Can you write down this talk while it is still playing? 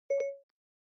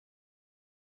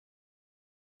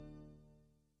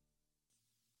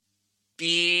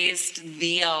Beast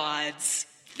the Odds.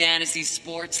 Fantasy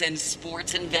sports and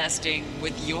sports investing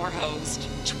with your host,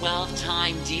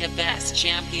 12-time DFS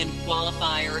champion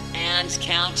qualifier and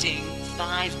counting,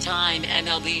 5-time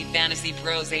MLB Fantasy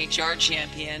Pros HR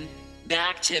champion,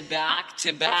 back-to-back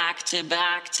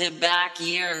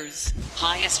years.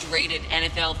 Highest rated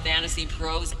NFL Fantasy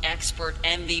Pros expert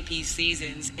MVP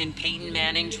seasons in Peyton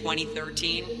Manning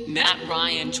 2013, Matt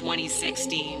Ryan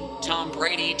 2016, Tom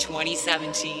Brady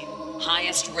 2017.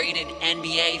 Highest rated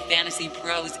NBA Fantasy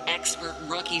Pros expert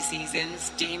rookie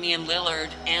seasons, Damian Lillard,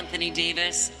 Anthony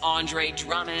Davis, Andre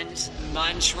Drummond,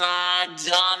 Montradamus.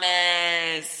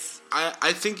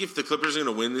 I think if the Clippers are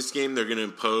going to win this game, they're going to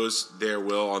impose their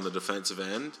will on the defensive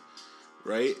end,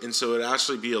 right? And so it'd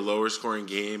actually be a lower scoring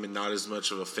game and not as much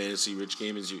of a fantasy-rich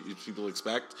game as people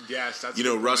expect. Yes, that's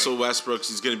Russell Westbrook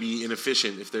is going to be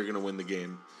inefficient if they're going to win the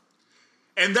game.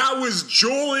 And that was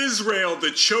Joel Israel,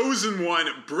 the chosen one,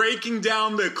 breaking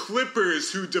down the Clippers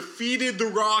who defeated the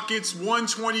Rockets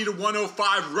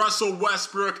 120-105. Russell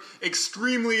Westbrook,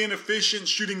 extremely inefficient,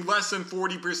 shooting less than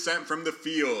 40% from the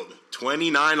field.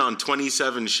 29 on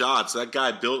 27 shots. That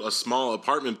guy built a small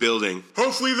apartment building.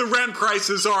 Hopefully the rent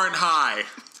prices aren't high.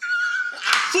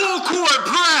 Full court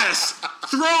press!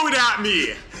 Throw it at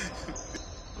me!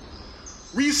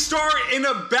 We start in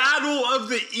a battle of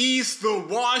the East, the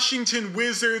Washington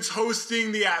Wizards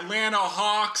hosting the Atlanta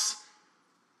Hawks.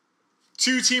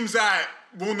 Two teams that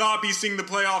will not be seeing the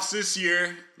playoffs this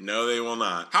year. No, they will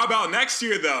not. How about next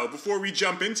year, though, before we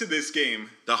jump into this game?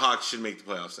 The Hawks should make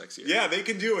the playoffs next year. Yeah, they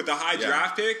can do it with the high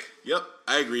draft pick. Yep,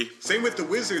 I agree. Same with the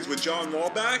Wizards with John Wall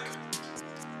back.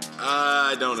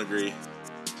 I don't agree.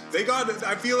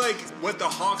 I feel like what the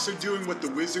Hawks are doing, what the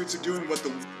Wizards are doing, what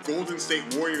the Golden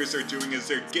State Warriors are doing is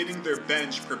they're getting their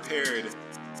bench prepared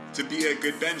to be a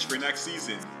good bench for next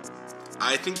season.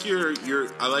 I think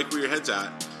I like where your head's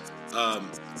at.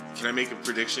 Can I make a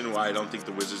prediction why I don't think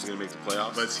the Wizards are going to make the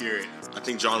playoffs? Let's hear it. I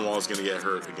think John Wall is going to get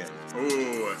hurt again.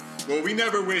 Ooh. Well, we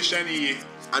never wish any...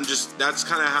 That's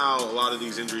kind of how a lot of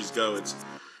these injuries go.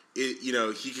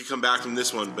 He could come back from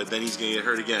this one, but then he's going to get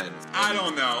hurt again. I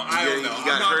don't know. He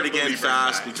got hurt again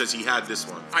fast because he had this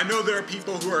one. I know there are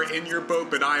people who are in your boat,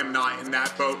 but I am not in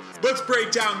that boat. Let's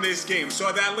break down this game.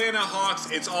 So the Atlanta Hawks,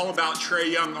 it's all about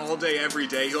Trae Young all day, every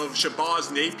day. He'll have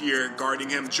Shabazz Napier guarding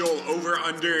him. Joel, over,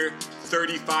 under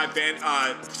 35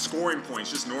 scoring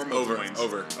points, just normal points.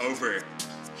 Over.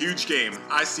 Huge game.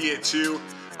 I see it too.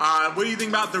 What do you think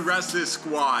about the rest of this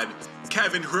squad?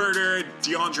 Kevin Huerter,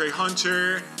 DeAndre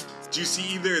Hunter. Do you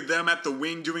see either of them at the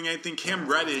wing doing anything? Cam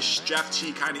Reddish, Jeff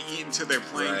T kind of eat into their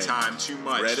playing time too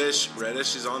much. Reddish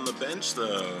is on the bench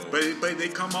though. But they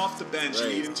come off the bench and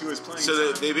eat into his playing time.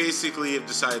 So they basically have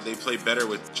decided they play better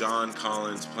with John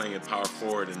Collins playing at power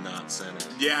forward and not center.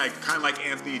 Yeah, kind of like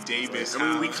Anthony Davis. I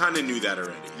mean, we kind of knew that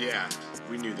already. Yeah.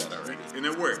 We knew that already. And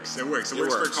it works. It works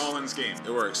for Collins' game.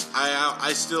 It works.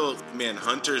 I still,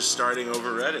 Hunter's starting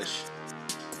over Reddish.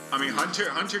 I mean,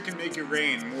 Hunter can make it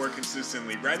rain more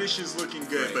consistently. Reddish is looking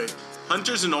good, but...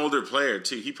 Hunter's an older player,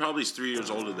 too. He probably is 3 years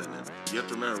older than him. You have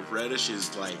to remember, Reddish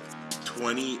is like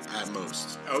 20 at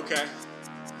most. Okay.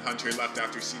 Hunter left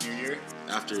after senior year?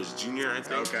 After his junior, I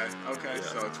think. Okay. Yeah.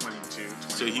 So 22, 21.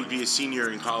 So he'd be a senior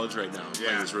in college right now,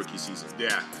 playing his rookie season.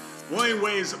 Yeah. Well,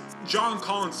 anyways, John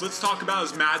Collins, let's talk about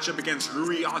his matchup against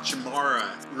Rui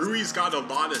Hachimura. Rui's got a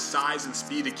lot of size and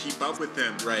speed to keep up with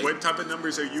him. Right. What type of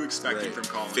numbers are you expecting from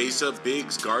Collins? Face-up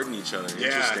bigs guarding each other.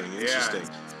 Interesting.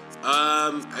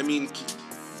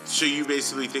 So you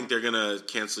basically think they're going to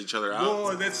cancel each other out?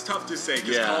 Well, that's tough to say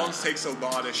because Collins takes a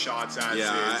lot of shots as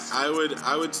is.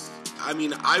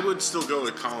 I would still go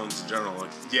with Collins in general.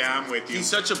 I'm with you. He's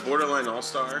such a borderline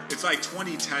all-star. It's like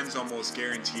 2010's almost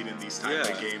guaranteed in these type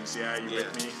of games. Yeah, you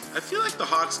with me? I feel like the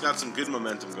Hawks got some good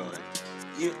momentum going.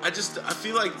 I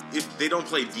feel like if they don't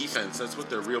play defense, that's what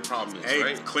their real problem is,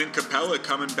 right? Clint Capella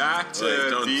coming back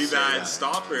to be that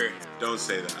stopper. Don't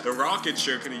say that. The Rockets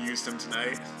sure could have used him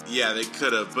tonight. Yeah, they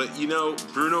could have. But,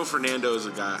 Bruno Fernando is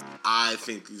a guy I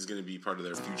think is going to be part of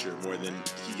their future more than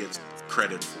he gets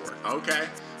credit for. Okay.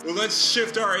 Well, let's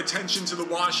shift our attention to the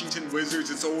Washington Wizards.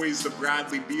 It's always the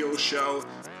Bradley Beal show.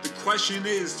 The question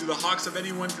is, do the Hawks have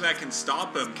anyone that can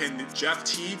stop him? Can Jeff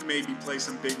Teague maybe play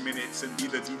some big minutes and be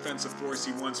the defensive force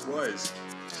he once was?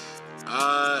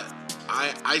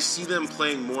 I see them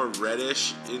playing more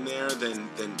Reddish in there than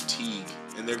Teague.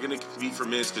 And they're going to compete for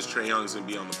minutes because Trae Young's going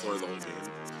to be on the floor the whole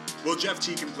game. Well, Jeff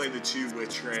Teague can play the two with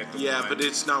Trae at the line. But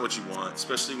it's not what you want,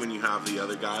 especially when you have the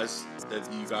other guys that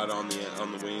you got on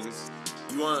the wings.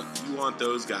 You want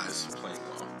those guys playing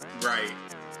well. Right.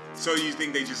 So you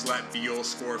think they just let Beal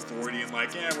score 40 and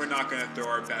we're not going to throw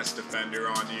our best defender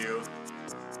on you?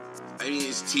 I mean,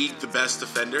 is Teague the best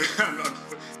defender?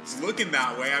 It's looking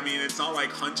that way. I mean, it's not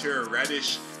like Hunter or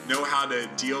Reddish know how to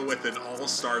deal with an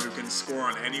all-star who can score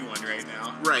on anyone right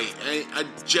now. Right.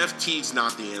 Jeff Teague's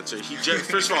not the answer.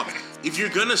 First of all, if you're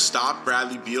going to stop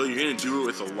Bradley Beal, you're going to do it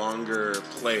with a longer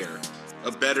player,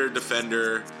 a better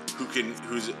defender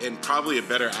and probably a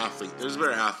better athlete. There's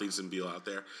better athletes than Beal out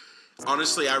there.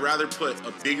 Honestly, I'd rather put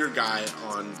a bigger guy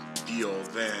on Beal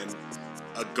than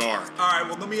a guard. All right,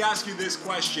 well, let me ask you this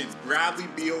question. Bradley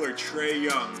Beal or Trae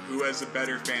Young, who has a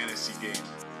better fantasy game?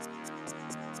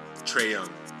 Trae Young.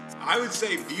 I would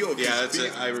say Beal. Yeah,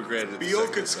 I regret it. Beal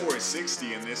could score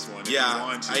 60 in this one if he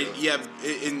wanted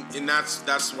to. And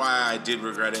that's why I did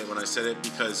regret it when I said it,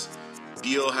 because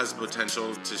Beal has the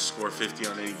potential to score 50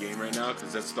 on any game right now,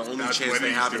 because that's the only chance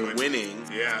they have in winning.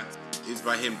 Yeah, is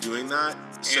by him doing that.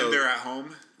 And they're at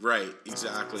home. Right,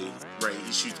 exactly. Right,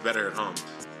 he shoots better at home.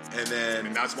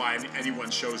 And that's why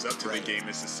anyone shows up to the game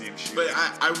is to see him shoot. But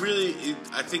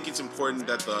I think it's important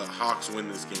that the Hawks win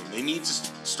this game. They need to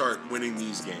start winning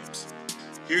these games.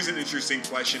 Here's an interesting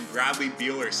question. Bradley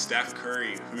Beal or Steph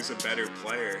Curry? Who's a better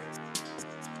player?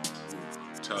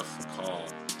 Tough call.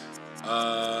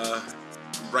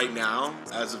 Right now,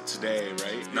 as of today,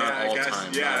 right? Not all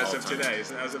time. Yeah, as of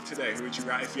today. Who would you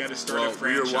if you had to start a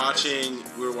franchise?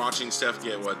 We were watching Steph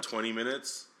get 20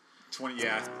 minutes? 20,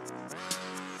 yeah.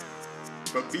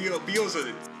 But Beal's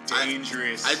a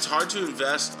dangerous. It's hard to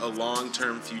invest a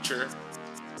long-term future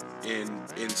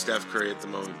in Steph Curry at the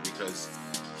moment, because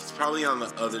he's probably on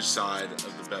the other side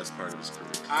of the best part of his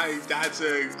career. That's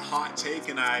a hot take,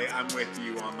 and I'm with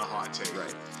you on the hot take.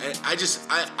 Right. And I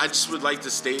just would like to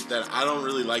state that I don't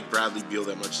really like Bradley Beal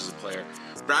that much as a player.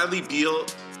 Bradley Beal,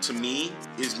 to me,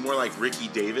 is more like Ricky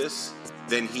Davis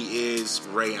than he is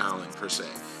Ray Allen, per se.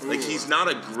 Ooh. Like, he's not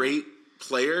a great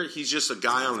player. He's just a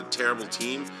guy on a terrible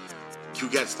team who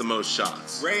gets the most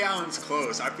shots. Ray Allen's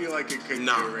close. I feel like it could be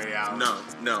Ray Allen.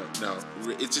 No.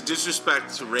 It's a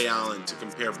disrespect to Ray Allen to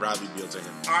compare Bradley Beal to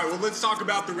him. All right, well, let's talk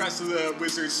about the rest of the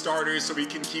Wizards starters so we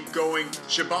can keep going.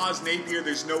 Shabazz Napier,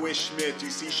 there's no Ish Smith. Do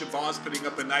you see Shabazz putting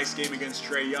up a nice game against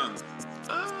Trae Young?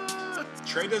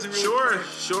 Trae doesn't really play.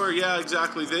 Sure, yeah,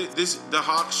 exactly. The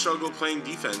Hawks struggle playing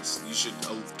defense. You should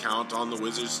count on the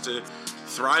Wizards to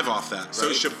thrive off that, right? So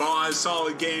Shabazz,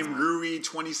 solid game. Rui,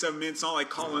 27 minutes. Not like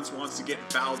Collins wants to get in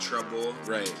foul trouble.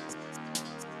 Right.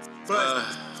 But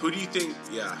who do you think?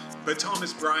 Yeah. But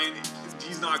Thomas Bryant,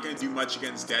 he's not going to do much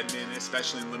against Deadman,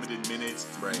 especially in limited minutes.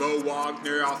 Right. Mo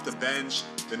Wagner off the bench.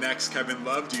 The next Kevin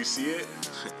Love. Do you see it?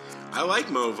 I like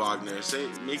Mo Wagner.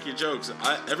 Make your jokes.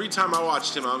 Every time I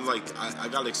watched him, I'm like, I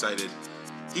got excited.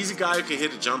 He's a guy who can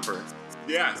hit a jumper.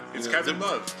 Yeah, it's Kevin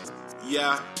Love.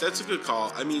 Yeah, that's a good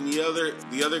call. I mean, the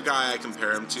other guy I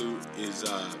compare him to is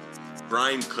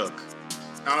Brian Cook.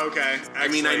 Oh, okay. I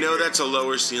mean, I know that's a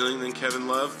lower ceiling than Kevin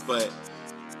Love, but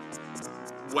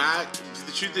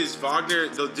the truth is, Wagner.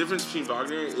 The difference between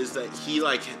Wagner is that he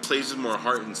plays with more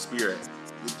heart and spirit.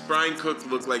 Brian Cook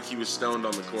looked like he was stoned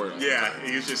on the court. Yeah,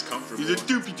 he was just comfortable. He's a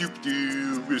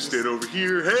doopy-doop-doo. We're gonna stand over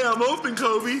here. Hey, I'm open,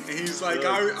 Kobe. And he's like,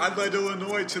 I led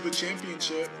Illinois to the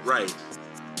championship. Right.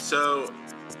 So,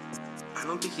 I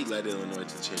don't think he led Illinois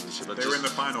to the championship. But they were in the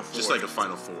Final Four. Just like a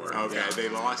Final Four. Okay, yeah. They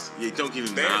lost. Yeah, don't give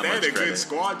him that much credit. They had a good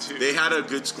squad, too. They had a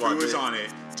good squad. Who was on it?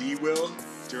 D-Will?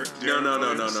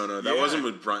 No. That wasn't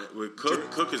with Brian. With Cook.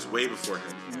 Cook is way before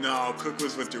him. No, Cook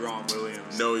was with Deron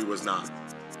Williams. No, he was not.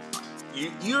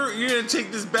 You're gonna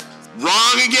take this back.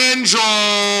 Wrong again,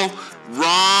 Joel.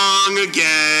 Wrong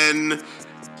again.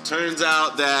 Turns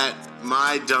out that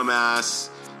my dumbass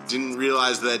didn't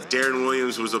realize that Deron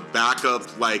Williams was a backup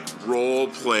role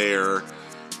player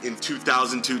in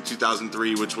 2002,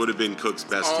 2003, which would have been Cook's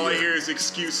best year. All I hear is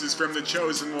excuses from the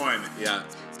chosen one. Yeah.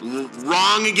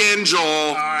 Wrong again, Joel.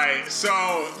 All right,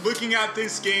 so looking at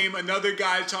this game, another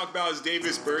guy to talk about is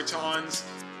Davis Bertans.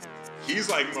 He's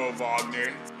like Mo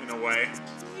Wagner in a way.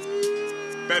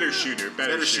 Better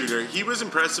shooter. He was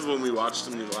impressive when we watched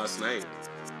him last night.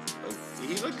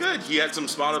 He looked good. He had some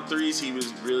spot-up threes he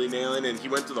was really nailing, and he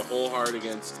went to the whole hard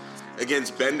against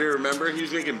Bender. Remember? He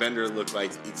was making Bender look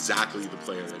like exactly the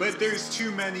player that But there's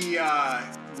too many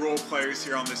role players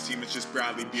here on this team. It's just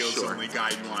Bradley Beal's the only guy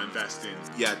you want to invest in.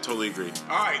 Yeah, totally agree.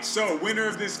 All right, so winner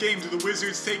of this game, do the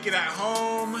Wizards take it at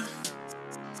home?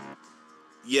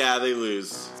 Yeah, they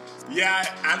lose. Yeah,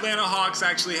 Atlanta Hawks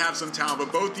actually have some talent,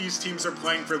 but both these teams are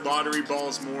playing for lottery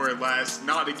balls more or less.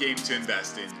 Not a game to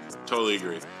invest in. Totally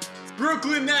agree.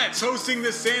 Brooklyn Nets hosting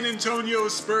the San Antonio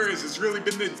Spurs. It's really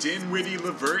been the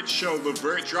Dinwiddie-LeVert show.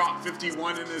 LeVert dropped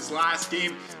 51 in his last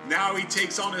game. Now he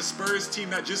takes on a Spurs team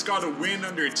that just got a win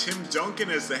under Tim Duncan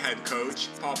as the head coach.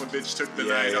 Popovich took the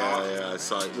night off. Yeah, I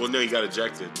saw it. Well, no, he got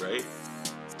ejected, right?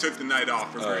 Took the night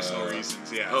off for personal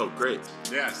reasons, yeah. Oh, great.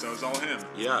 Yeah, so it's all him.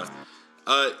 Yeah.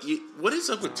 What is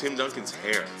up with Tim Duncan's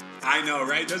hair? I know,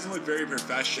 right? It doesn't look very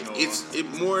professional. It's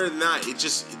more than that.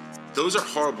 Those are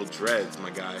horrible dreads,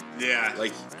 my guy. Yeah.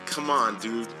 Like, come on,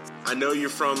 dude. I know you're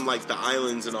from, like, the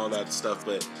islands and all that stuff,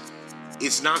 but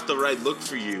it's not the right look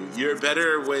for you. You're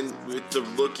better with the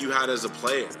look you had as a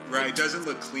player. Right, it doesn't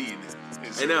look clean.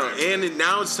 I know, and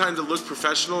now it's time to look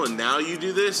professional, and now you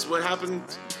do this? What happened?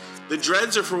 The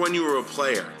dreads are for when you were a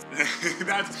player.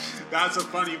 That's a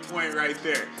funny point right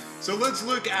there. So let's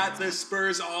look at the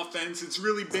Spurs offense. It's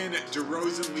really been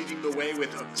DeRozan leading the way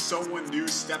with someone new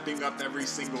stepping up every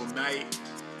single night.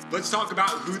 Let's talk about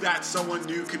who that someone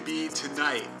new could be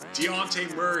tonight.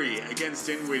 DeJounte Murray against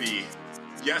Dinwiddie.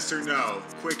 Yes or no?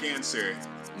 Quick answer.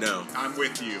 No. I'm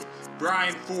with you.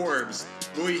 Brian Forbes.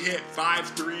 Will he hit 5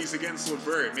 threes against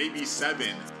LeVert? Maybe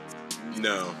 7.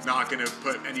 No. Not going to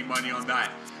put any money on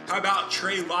that. How about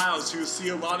Trey Lyles, who see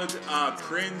a lot of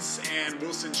Prince and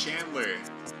Wilson Chandler?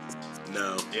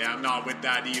 No. Yeah, I'm not with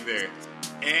that either.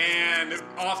 And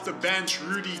off the bench,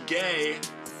 Rudy Gay.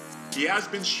 He has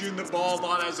been shooting the ball a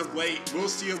lot as of late. We'll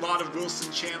see a lot of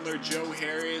Wilson Chandler, Joe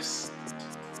Harris.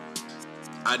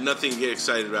 I had nothing to get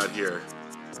excited about here.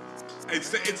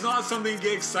 It's not something to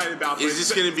get excited about. Is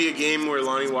this going to be a game where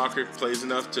Lonnie Walker plays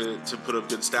enough to put up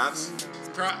good stats?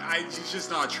 He's just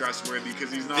not trustworthy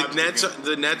because he's not.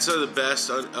 The Nets are the best.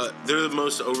 They're the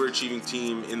most overachieving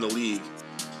team in the league.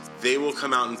 They will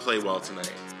come out and play well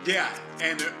tonight. Yeah,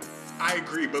 and I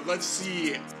agree. But let's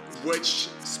see which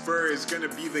Spur is going to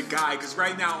be the guy. Because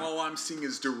right now, all I'm seeing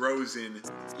is DeRozan.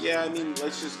 Yeah, I mean,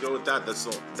 let's just go with that.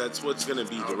 That's what's going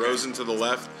to be. Okay. DeRozan to the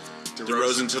left,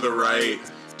 DeRozan to the right,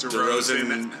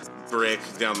 DeRozan brick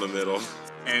down the middle.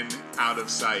 And out of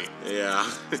sight. Yeah.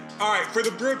 All right, for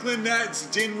the Brooklyn Nets,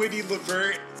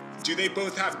 Dinwiddie-LeVert, do they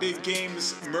both have big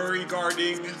games? Murray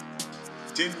guarding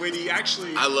Dinwiddie.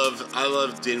 Actually, I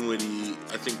love Dinwiddie.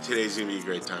 I think today's gonna be a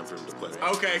great time for him to play.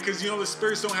 Okay, because the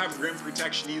Spurs don't have rim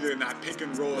protection either, and that pick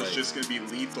and roll is just gonna be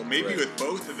lethal. Maybe with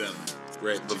both of them.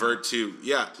 Right, LeVert too.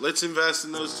 Yeah, let's invest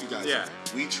in those two guys. Yeah,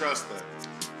 we trust them.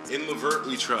 In LeVert,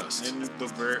 we trust. In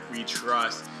LeVert, we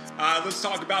trust. Let's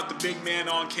talk about the big man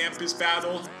on campus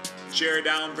battle. Jared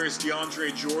Allen versus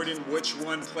DeAndre Jordan. Which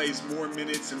one plays more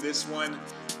minutes in this one?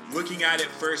 Looking at it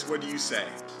first, what do you say?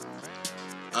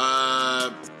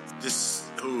 This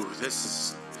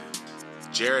is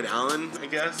Jared Allen, I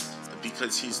guess,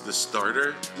 because he's the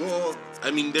starter. Well, I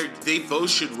mean, they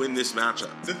both should win this matchup.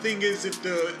 The thing is, if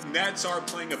the Nets are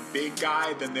playing a big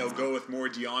guy, then they'll go with more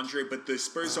DeAndre, but the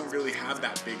Spurs don't really have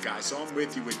that big guy. So I'm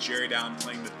with you with Jared Allen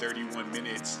playing the 31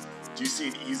 minutes. Do you see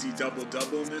an easy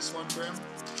double-double in this one for him?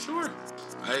 Sure.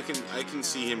 I can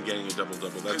see him getting a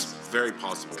double-double. That's very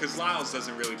possible. Because Lyles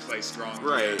doesn't really play strong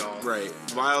at all. Right.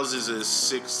 Lyles is a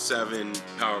 6'7"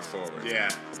 power forward. Yeah.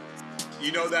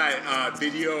 You know that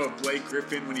video of Blake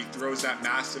Griffin when he throws that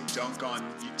massive dunk on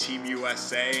Team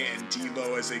USA and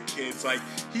D'Lo as a kid's like,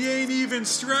 he ain't even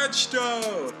stretched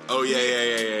though. Oh, yeah.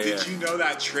 Did you know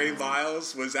that Trey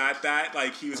Lyles was at that?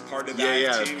 Like, he was part of that team?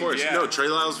 Yeah, of course. Yeah. No, Trey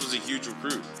Lyles was a huge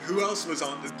recruit. Who else was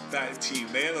on that team?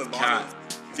 They had a lot Cat.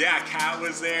 Yeah, Cat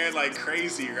was there like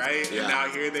crazy, right? Yeah. And now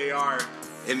here they are.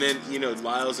 And then,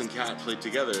 Lyles and Cat played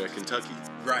together at Kentucky.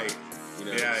 Right.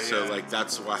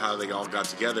 That's how they all got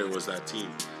together was that team.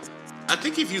 I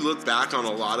think if you look back on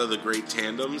a lot of the great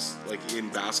tandems, like in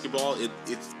basketball,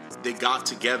 they got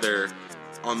together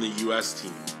on the U.S.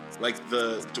 team. Like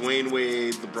the Dwayne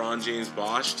Wade, LeBron James,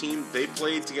 Bosh team, they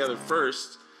played together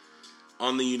first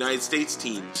on the United States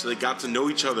team, so they got to know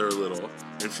each other a little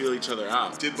and feel each other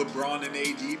out. Did LeBron and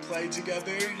AD play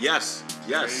together? Yes.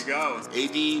 There you go.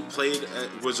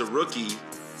 AD was a rookie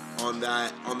on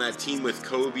that team with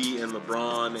Kobe and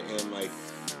LeBron and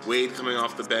Wade coming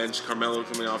off the bench, Carmelo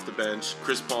coming off the bench,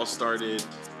 Chris Paul started,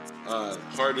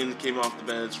 Harden came off the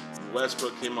bench,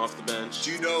 Westbrook came off the bench.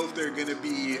 Do you know if they're going to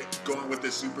be going with the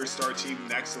superstar team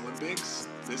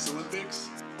this Olympics?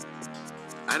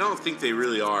 I don't think they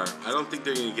really are. I don't think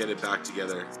they're going to get it back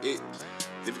together.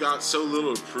 They've got so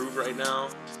little to prove right now.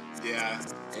 Yeah.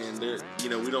 And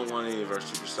we don't want any of our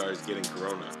superstars getting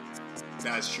corona.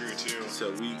 That's true too.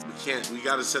 So we can't. We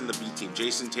got to send the B team.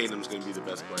 Jason Tatum's going to be the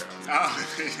best player.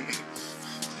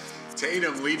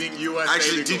 Tatum leading USA.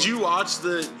 Actually, did you watch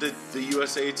the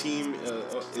USA team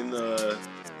in the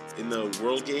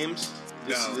World Games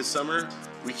this summer?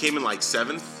 We came in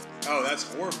 7th. Oh, that's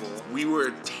horrible. We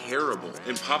were terrible.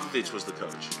 And Popovich was the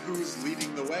coach. Who's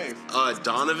leading the way?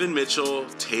 Donovan Mitchell,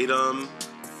 Tatum,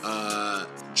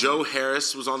 Joe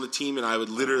Harris was on the team, and I would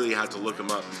literally have to look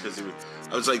him up because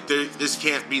I was like, this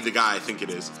can't be the guy I think it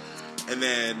is. And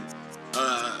then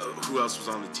who else was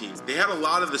on the team? They had a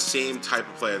lot of the same type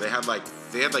of player. They had like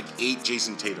 8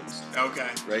 Jason Tatums. Okay.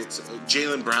 Right? So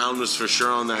Jaylen Brown was for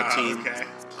sure on that team. Okay.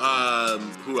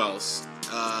 Who else?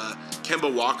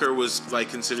 Kemba Walker was like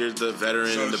considered the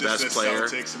veteran and the best player.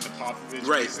 Celtics and the Popovich.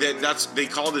 Right. They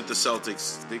called it the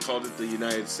Celtics. They called it the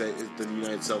United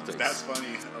Celtics. That's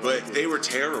funny. But they were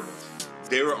terrible.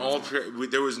 They were all.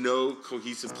 There was no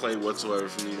cohesive play whatsoever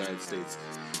from the United States,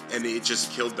 and it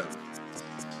just killed them.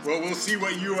 Well, we'll see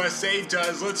what USA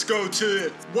does. Let's go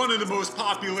to one of the most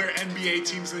popular NBA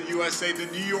teams in the USA, the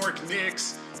New York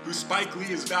Knicks, who Spike Lee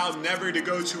has vowed never to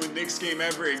go to a Knicks game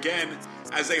ever again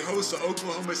as they host the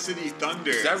Oklahoma City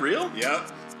Thunder. Is that real?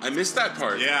 Yep. I missed that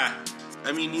part. Yeah.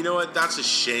 I mean, you know what? That's a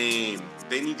shame.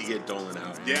 They need to get Dolan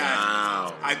out. Yeah.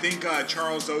 Wow. I think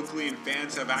Charles Oakley and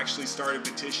fans have actually started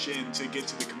a petition to get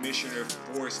to the commissioner to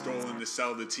force Dolan to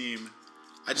sell the team.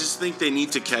 I just think they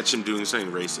need to catch him doing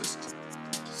something racist.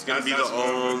 It's going to be the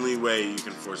only way you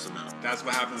can force him out. That's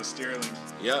what happened with Sterling.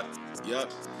 Yep.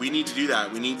 We need to do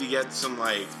that. We need to get some,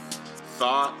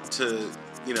 thought to,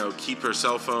 keep her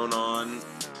cell phone on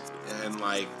and,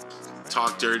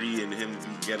 talk dirty and him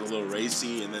get a little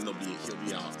racy, and then he'll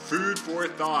be out. Food for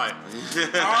thought.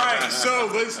 All right,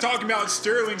 so let's talk about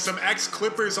Sterling. Some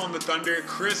ex-Clippers on the Thunder: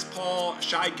 Chris Paul,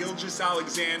 Shai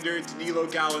Gilgeous-Alexander, Danilo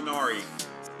Gallinari.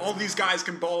 All these guys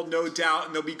can ball, no doubt,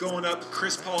 and they'll be going up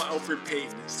Chris Paul, Elfrid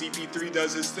Payton. CP3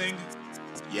 does his thing.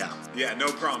 Yeah. Yeah,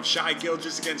 no problem. Shai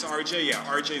Gilgeous against RJ. Yeah,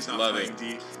 RJ's not playing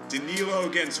D. Danilo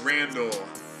against Randall.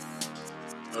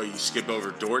 Oh, you skip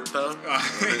over Dort, though?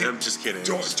 I'm just kidding.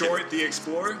 Dort the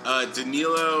Explorer?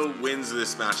 Danilo wins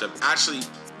this matchup. Actually,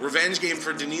 revenge game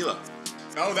for Danilo.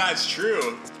 Oh, that's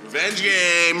true. Revenge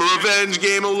game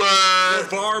alert.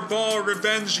 LeVar Ball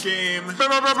revenge game.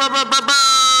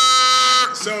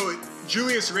 So,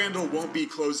 Julius Randle won't be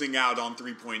closing out on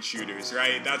three-point shooters,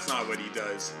 right? That's not what he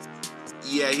does.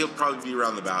 Yeah, he'll probably be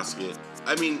around the basket.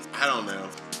 I mean, I don't know.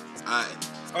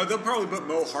 They'll probably put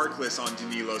Mo Harkless on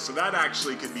Danilo, so that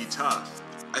actually could be tough.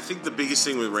 I think the biggest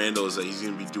thing with Randle is that he's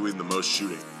going to be doing the most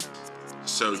shooting.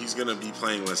 So he's going to be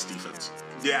playing less defense.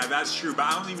 Yeah, that's true, but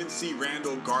I don't even see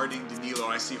Randle guarding Danilo.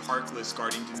 I see Harkless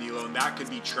guarding Danilo, and that could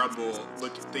be trouble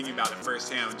thinking about it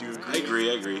firsthand. Do you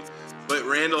agree? I agree. But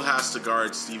Randle has to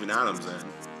guard Steven Adams then.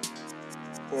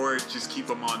 Or just keep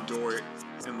him on Dort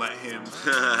and let him.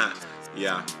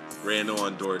 Yeah, Randle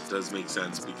on Dort does make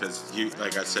sense because,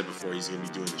 like I said before, he's going to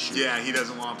be doing the shooting. Yeah, he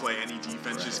doesn't want to play any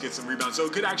defense, just get some rebounds. So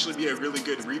it could actually be a really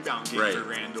good rebound game for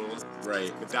Randle.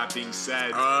 Right. With that being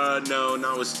said. No,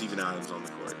 not with Steven Adams on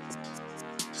the court.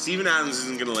 Steven Adams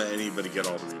isn't going to let anybody get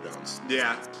all the rebounds.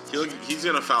 Yeah. He's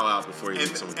going to foul out before he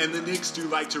gets someone. And the Knicks do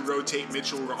like to rotate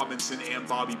Mitchell Robinson and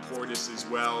Bobby Portis as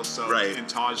well. So and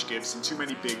Taj Gibson. Too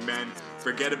many big men.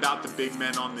 Forget about the big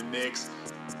men on the Knicks.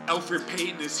 Elfrid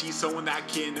Payton, is he someone that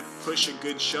can push a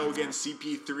good show against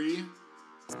CP3?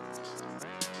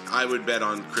 I would bet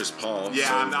on Chris Paul. Yeah,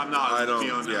 so I'm not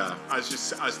feeling yeah. that. I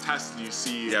was testing you,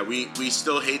 see. Yeah, we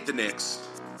still hate the Knicks.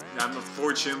 I'm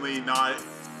unfortunately not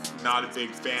a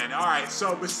big fan. All right,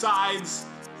 so besides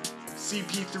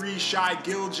CP3, Shai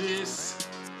Gilgeous,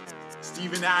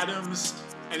 Steven Adams,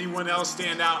 anyone else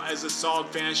stand out as a solid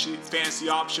fantasy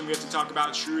option? We have to talk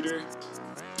about Schroeder.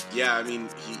 Yeah, I mean,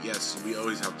 we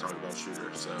always have to talk about Schroeder,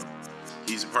 so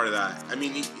he's a part of that. I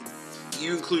mean,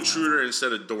 you include Schroeder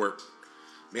instead of Dort.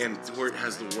 Man, Dort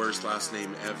has the worst last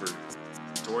name ever.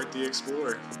 Dort the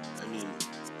Explorer. I mean,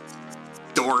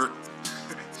 Dort.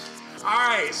 All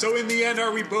right, so in the end,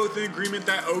 are we both in agreement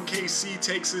that OKC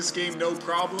takes this game no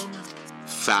problem?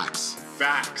 Facts.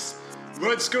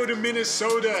 Let's go to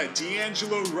Minnesota.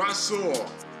 D'Angelo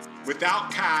Russell, without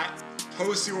Cat,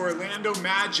 hosts the Orlando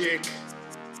Magic.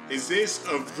 Is this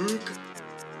a Vuk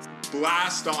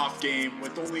blast-off game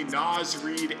with only Naz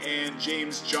Reid and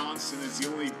James Johnson as the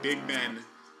only big men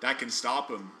that can stop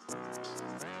him?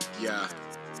 Yeah,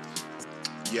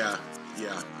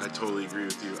 I totally agree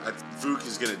with you. Vuk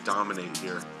is going to dominate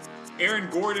here. Aaron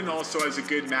Gordon also has a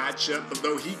good matchup,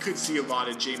 although he could see a lot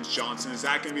of James Johnson. Is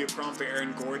that going to be a problem for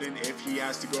Aaron Gordon if he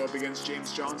has to go up against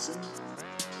James Johnson?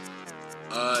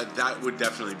 That would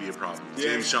definitely be a problem. Yeah.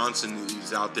 James Johnson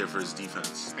is out there for his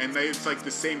defense. And it's like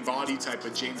the same body type,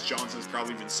 but James Johnson's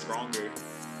probably even stronger.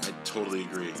 I totally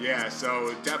agree. Yeah,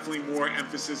 so definitely more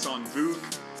emphasis on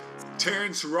Vuk.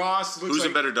 Terrence Ross looks Who's a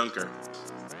better dunker?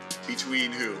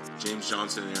 Between who? James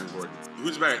Johnson and Aaron Gordon.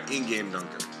 Who's a better in-game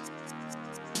dunker?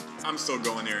 I'm still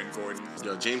going Aaron Gordon.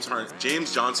 Yo, James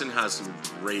Johnson has some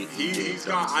great. He's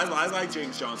got. I like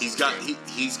James Johnson.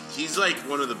 He's like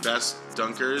one of the best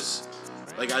dunkers.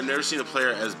 Like, I've never seen a player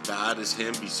as bad as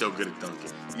him be so good at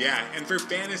dunking. Yeah, and for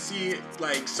fantasy,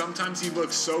 like, sometimes he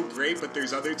looks so great, but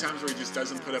there's other times where he just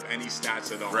doesn't put up any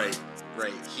stats at all. Right.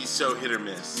 He's so hit or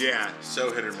miss. Yeah.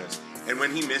 So hit or miss. And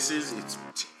when he misses, it's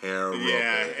terrible.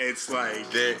 Yeah, it's like...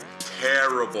 They're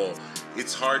terrible.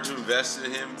 It's hard to invest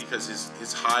in him because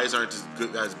his highs aren't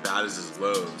as bad as his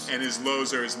lows. And his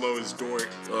lows are as low as Dort.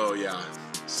 Oh, yeah.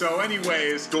 So,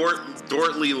 anyways...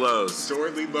 Dortly lows.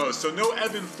 Dortly lows. So, no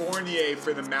Evan Fournier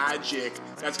for the Magic.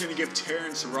 That's going to give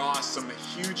Terrence Ross some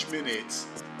huge minutes.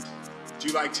 Do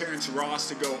you like Terrence Ross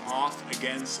to go off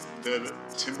against the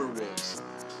Timberwolves?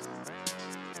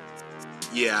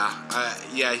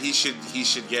 Yeah, he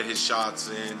should get his shots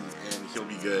in, and he'll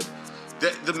be good.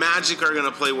 The Magic are going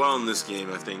to play well in this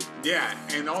game, I think. Yeah,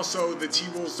 and also the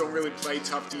T-Wolves don't really play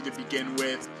tough D to begin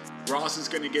with. Ross is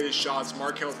going to get his shots.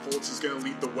 Markelle Fultz is going to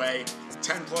lead the way.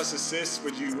 10-plus assists,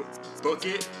 would you book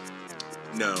it?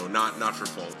 No, not for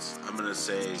Fultz. I'm going to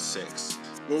say 6.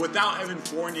 Well, without Evan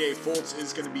Fournier, Fultz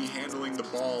is going to be handling the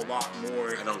ball a lot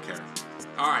more. I don't care.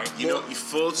 All right.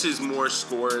 Fultz is more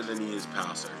scorer than he is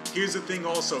passer. Here's the thing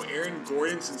also. Aaron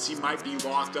Gordon, since he might be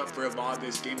locked up for a lot of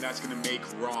this game, that's going to make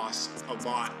Ross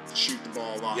shoot the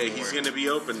ball a lot more. Yeah, he's going to be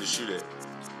open to shoot it.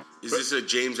 Is this a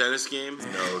James Ennis game?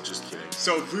 No, just kidding.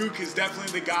 So Vuk is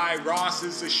definitely the guy. Ross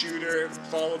is the shooter,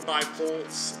 followed by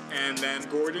Fultz, and then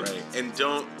Gordon. Right. And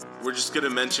we're just going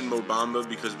to mention Mo Bamba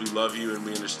because we love you and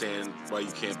we understand why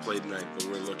you can't play tonight, but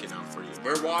we're looking out for you.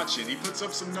 We're watching. He puts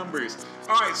up some numbers.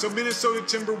 All right, so Minnesota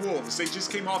Timberwolves. They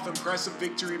just came off impressive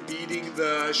victory beating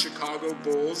the Chicago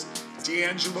Bulls,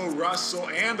 D'Angelo Russell,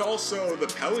 and also the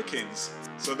Pelicans.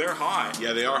 So they're hot.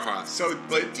 Yeah, they are hot. So,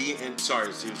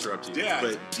 sorry to interrupt you. Yeah.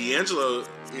 But D'Angelo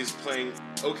is playing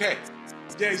okay.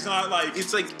 Yeah, he's not like...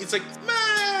 It's like,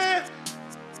 meh.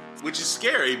 Which is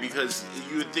scary because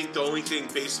you would think the only thing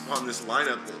based upon this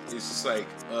lineup is just like,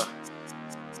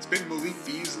 It's been Malik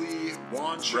Beasley,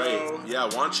 Juancho. Right. Yeah,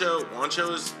 Juancho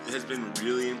has been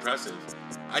really impressive.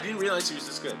 I didn't realize he was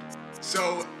this good.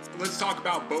 So... let's talk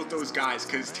about both those guys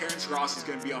because Terrence Ross is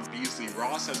going to be on Beasley.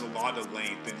 Ross has a lot of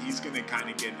length, and he's going to kind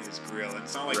of get in his grill. And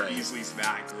it's not like Beasley's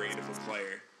that great of a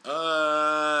player.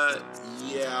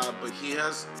 Yeah, but he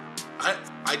has...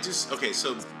 Okay,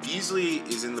 so Beasley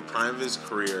is in the prime of his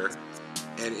career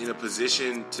and in a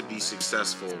position to be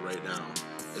successful right now.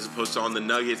 As opposed to on the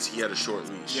Nuggets, he had a short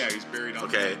leash. Yeah, he's buried on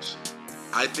the bench.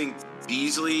 I think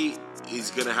Beasley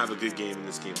is going to have a good game in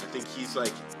this game. I think he's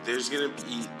like... there's going to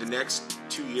be... the next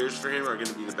 2 years for him are going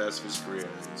to be the best of his career,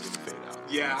 and he's going to fade out.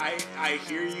 Yeah, I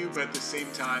hear you, but at the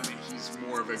same time, he's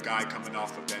more of a guy coming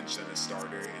off a bench than a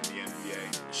starter in the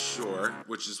NBA. Sure,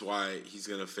 which is why he's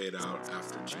going to fade out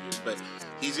after 2 years. But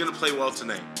he's going to play well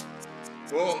tonight.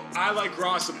 Well, I like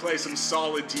Ross to play some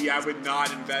solid D. I would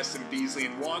not invest in Beasley.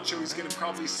 And Juancho, he's going to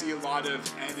probably see a lot of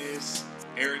Ennis,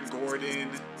 Aaron Gordon.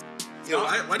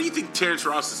 Why do you think Terrence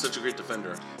Ross is such a great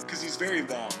defender? Because he's very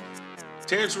long.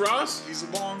 Terrence Ross? He's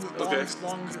long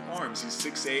arms. He's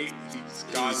 6'8". He's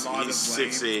got a lot of length.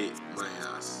 He's 6'8". My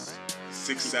ass.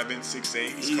 6'7",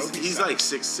 6'8". He's like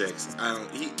 6'6".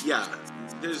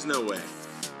 There's no way.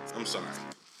 I'm sorry.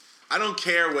 I don't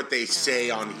care what they say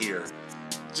on here.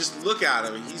 Just look at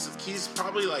him. He's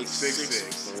probably like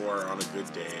 6'4" on a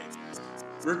good day.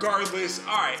 Regardless,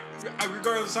 I'm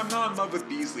not in love with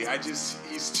Beasley.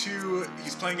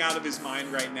 He's playing out of his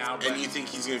mind right now. But and you think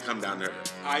he's going to come down to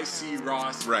earth? I see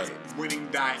Ross winning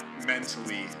that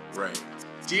mentally. Right.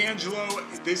 D'Angelo,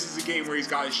 this is a game where he's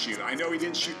got to shoot. I know he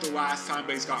didn't shoot the last time,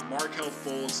 but he's got Markelle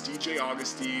Fultz, DJ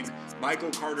Augustine, Michael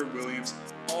Carter-Williams,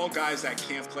 all guys that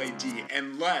can't play D.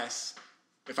 Unless,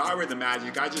 if I were the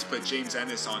Magic, I'd just put James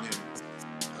Ennis on him.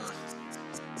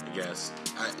 I guess.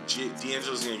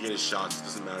 D'Angelo's going to get his shots. It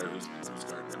doesn't matter who's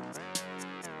guarding him.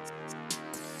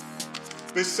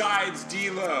 Besides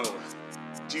D'Lo,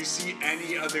 do you see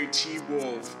any other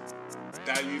T-Wolf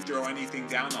that you throw anything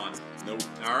down on? Nope.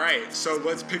 All right, so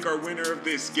let's pick our winner of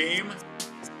this game.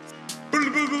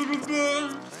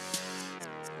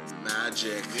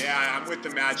 Magic. Yeah, I'm with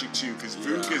the Magic too, because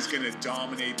Vuk is going to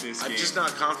dominate this game. I'm just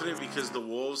not confident because the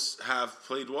Wolves have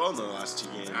played well in the last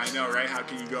 2 games. I know, right? How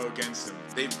can you go against them?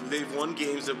 They've won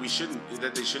games that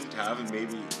they shouldn't have, and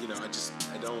maybe,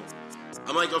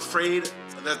 I'm like afraid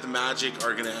that the Magic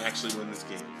are going to actually win this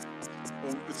game.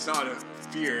 Well, it's not a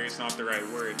fear. It's not the right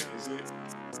word, is it?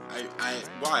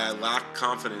 I lack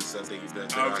confidence that they're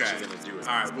actually going to do it.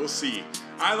 All right, we'll see.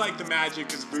 I like the Magic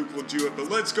because Vuk will do it, but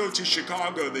let's go to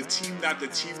Chicago, the team that the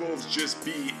T-Wolves just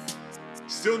beat.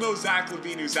 Still no Zach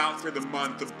LaVine, who's out for the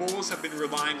month. The Bulls have been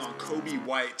relying on Kobe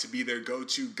White to be their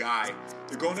go-to guy.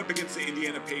 They're going up against the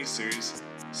Indiana Pacers.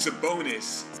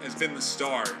 Sabonis has been the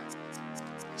star.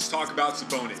 Let's talk about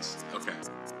Sabonis. Okay.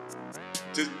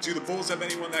 Do the Bulls have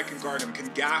anyone that can guard him? Can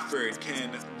Gafford?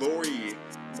 Can Laurie?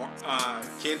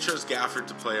 Can't trust Gafford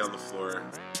to play on the floor.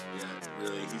 Yeah,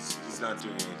 really, he's not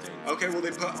doing anything. Okay, will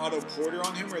they put Otto Porter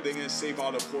on him, or are they going to save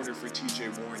Otto Porter for T.J.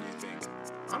 Warren, you think?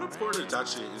 Otto Porter is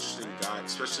actually an interesting guy,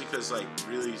 especially because, like,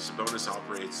 really, Sabonis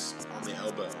operates on the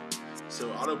elbow. So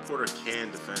Otto Porter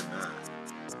can defend that.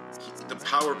 The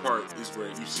power part is where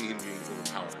you see him being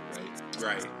overpowered, right?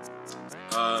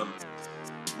 Right.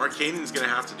 Markkanen's going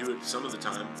to have to do it some of the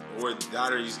time. Or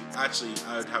that, or actually,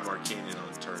 I would have Markkanen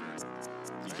on Turner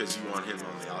because you want him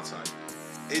on the outside.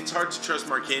 It's hard to trust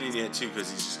Markkanen yet, too, because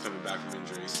he's just coming back from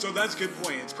injuries. So that's a good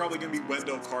point. It's probably going to be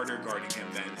Wendell Carter guarding him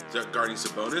then. Guarding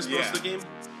Sabonis most of the game?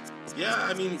 Yeah,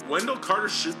 I mean, Wendell Carter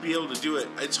should be able to do it.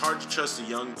 It's hard to trust a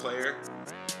young player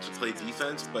to play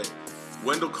defense, but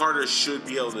Wendell Carter should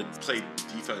be able to play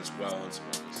defense well on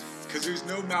Sabonis. Because there's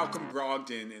no Malcolm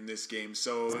Brogdon in this game,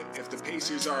 so if the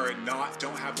Pacers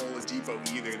don't have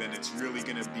Oladipo either, then it's really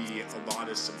going to be a lot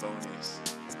of Sabonis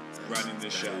running the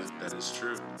show. That is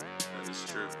true. That is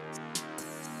true.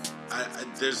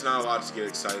 There's not a lot to get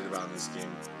excited about in this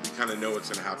game. We kind of know what's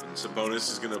going to happen. Sabonis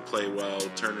is going to play well.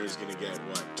 Turner's going to get,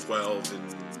 12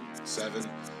 and 7.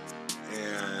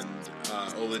 And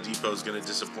Oladipo's going to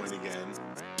disappoint again,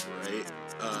 right?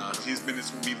 His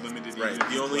minutes will be limited. Right.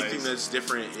 The only thing that's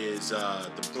different is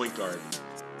the point guard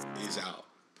is out.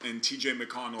 And T.J.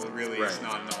 McConnell really is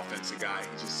not an offensive guy.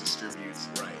 He just distributes.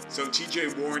 Right. So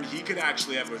T.J. Warren, he could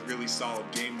actually have a really solid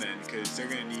game then because they're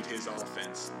going to need his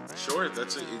offense. Sure.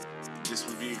 This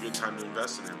would be a good time to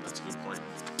invest in him. That's a good point.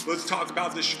 Let's talk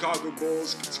about the Chicago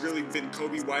Bulls. It's really been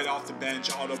Kobe White off the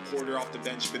bench, Otto Porter off the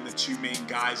bench have been the two main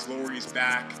guys. Laurie's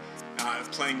back,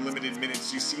 playing limited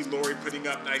minutes. You see Laurie putting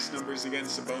up nice numbers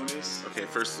against Sabonis? Okay,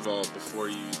 first of all, before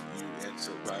you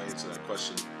answer that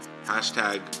question,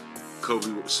 hashtag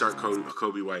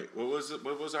Kobe White. What was it?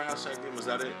 What was our hashtag name? Was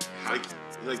that it?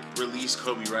 Like release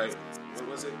Kobe White. What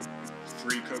was it?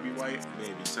 Free Kobe White?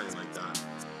 Maybe something like that.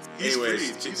 He's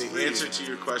Anyways, free. the answer to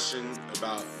your question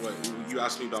about what you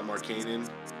asked me about Markkanen.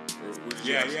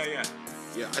 Yeah.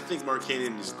 Yeah, I think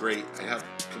Markkanen is great. I have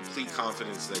complete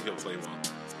confidence that he'll play well.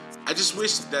 I just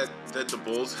wish that the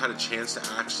Bulls had a chance to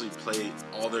actually play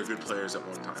all their good players at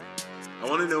one time. I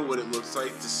want to know what it looks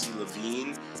like to see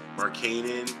LaVine,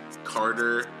 Markkanen,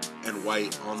 Carter, and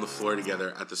White on the floor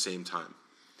together at the same time.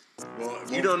 Well,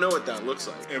 you don't know what that looks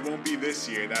like. It won't be this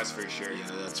year, that's for sure.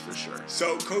 Yeah, that's for sure.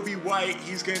 So Kobe White,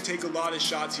 he's going to take a lot of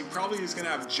shots. He probably is going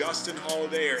to have Justin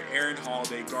Holiday or Aaron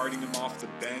Holiday guarding him off the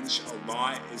bench a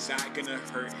lot. Is that going to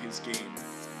hurt his game?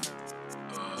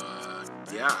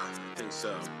 Yeah, I think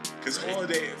so. Because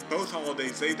both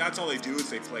Holidays, that's all they do is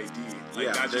they play D.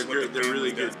 They're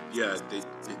really good. Yeah,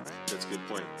 that's a good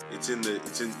point. It's in the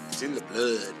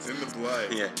blood. It's in the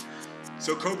blood. Yeah.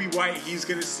 So Kobe White, he's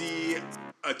going to see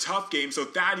a tough game. So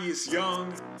Thaddeus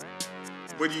Young,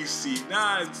 what do you see?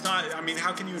 It's not. I mean,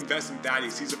 how can you invest in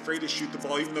Thaddeus? He's afraid to shoot the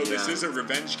ball, even though this is a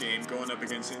revenge game going up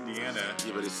against Indiana.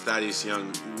 Yeah, but it's Thaddeus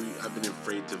Young. I've been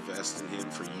afraid to invest in him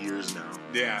for years now.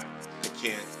 Yeah. I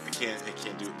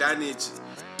can't do it.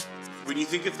 When you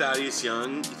think of Thaddeus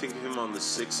Young, you think of him on the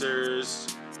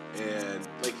Sixers, and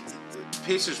like the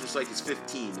Pacers was like his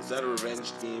 15. Is that a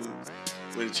revenge game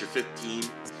when it's your 15?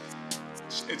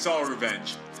 It's all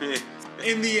revenge.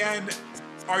 In the end,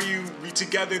 are we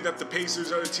together that the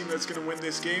Pacers are the team that's going to win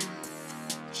this game?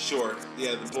 Sure.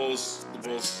 Yeah, the Bulls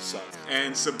suck.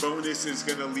 And Sabonis is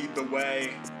going to lead the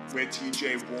way with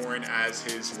T.J. Warren as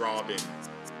his Robin.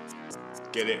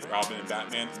 Get it? Robin and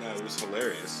Batman? No, it was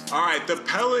hilarious. All right, the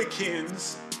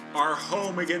Pelicans are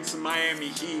home against the Miami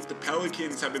Heat. The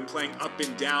Pelicans have been playing up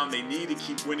and down. They need to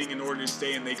keep winning in order to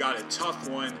stay, and they got a tough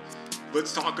one.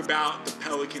 Let's talk about the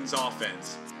Pelicans'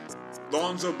 offense.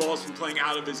 Lonzo Ball's been playing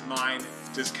out of his mind.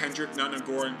 Does Kendrick Nunn and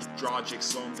Goran Dragic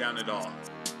slow him down at all?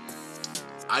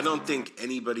 I don't think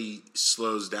anybody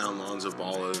slows down Lonzo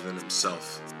Ball other than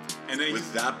himself. And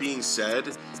with that being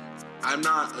said, I'm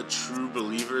not a true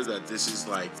believer that this is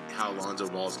like how Lonzo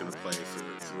Ball is going to play for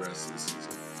the rest of the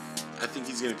season. I think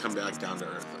he's going to come back down to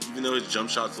earth. Even though his jump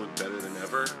shots look better than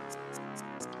ever,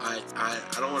 I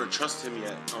don't want to trust him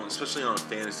yet, especially on a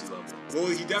fantasy level. Well,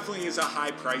 he definitely is a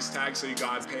high price tag, so you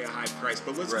got to pay a high price.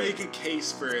 But let's make a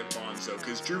case for Lonzo,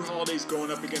 because Drew Holiday's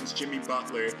going up against Jimmy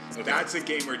Butler. Okay. That's a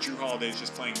game where Drew Holiday's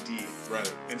just playing D.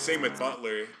 Right. And same with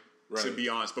Butler. to be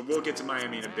honest. But we'll get to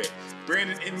Miami in a bit.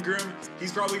 Brandon Ingram,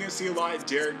 he's probably going to see a lot of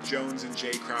Derek Jones and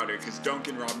Jay Crowder because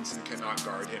Duncan Robinson cannot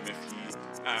guard him if he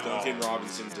Duncan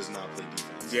Robinson does not play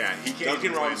defense. Yeah, he can't.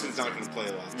 Duncan Robinson's not going to play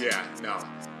a lot. Yeah, no.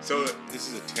 So this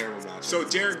is a terrible matchup. So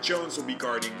Derek Jones will be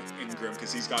guarding Ingram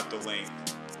because he's got the length.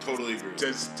 Totally agree.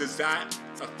 Does that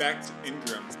affect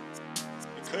Ingram?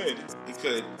 It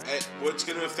could. What's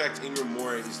going to affect Ingram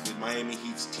more is the Miami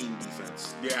Heat's team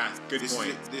defense. Yeah, good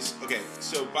point. Okay,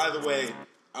 so by the way,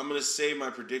 I'm going to say my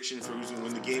prediction for who's going to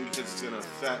win the game because it's going to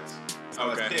affect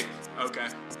how I pick. Okay.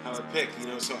 How I pick,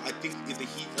 so I think if the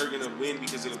Heat are going to win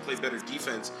because they're going to play better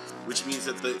defense, which means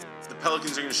that the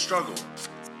Pelicans are going to struggle.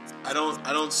 I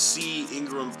don't see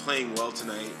Ingram playing well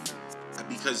tonight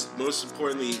because most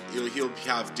importantly, he'll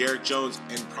have Derek Jones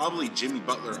and probably Jimmy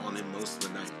Butler on him most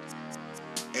of the night.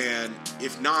 And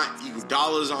if not,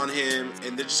 Iguodala's on him,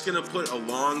 and they're just going to put a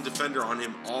long defender on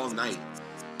him all night.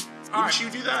 Wouldn't you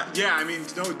do that? Yeah, I mean,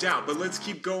 no doubt. But let's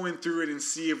keep going through it and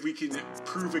see if we can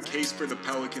prove a case for the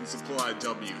Pelicans to pull out a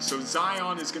W. So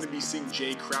Zion is going to be seeing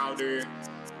Jay Crowder,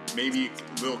 maybe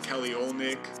Lil Kelly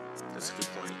Olynyk. That's a good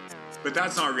point. But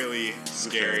that's not really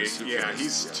scary.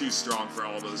 He's too strong for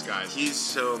all those guys. He's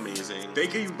so amazing. They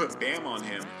could even put Bam on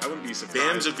him. I wouldn't be surprised.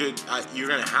 Bam's a good... you're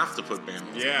going to have to put Bam on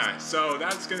him. Yeah, so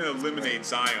that's going to eliminate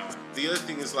Zion. The other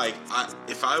thing is,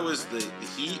 if I was the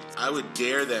Heat, I would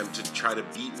dare them to try to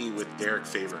beat me with Derek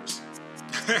Favors.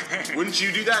 Wouldn't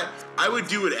you do that? I would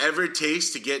do whatever it takes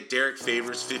to get Derek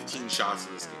Favors 15 shots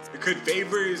in this game. Could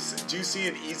Favors... Do you see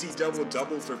an easy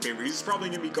double-double for Favors? He's probably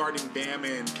going to be guarding Bam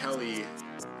and Kelly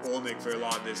Olynyk for a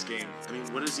lot of this game. I mean,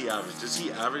 what does he average? Does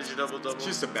he average a double-double?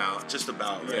 Just about,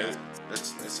 right? Yeah. That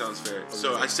sounds fair.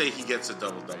 So I say he gets a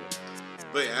double-double.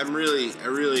 But I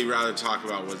really rather talk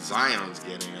about what Zion's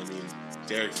getting. I mean,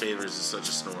 Derek Favors is such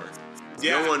a snore.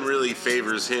 Yeah. No one really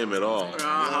favors him at all.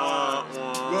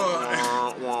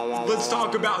 Well, let's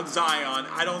talk about Zion.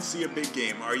 I don't see a big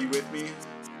game. Are you with me?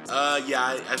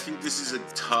 I think this is a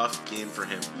tough game for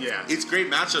him. Yeah. It's a great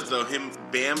matchup, though.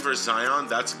 Bam versus Zion,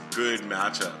 that's a good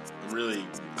matchup.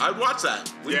 I'd watch that.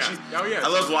 Wouldn't you? Oh, yeah. I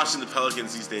love watching the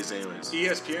Pelicans these days anyways.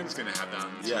 ESPN's going to have that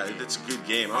on TV. Yeah, that's a good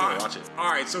game. I'm going to watch it. All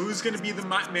right, so who's going to be the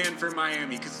man for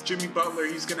Miami? Because Jimmy Butler,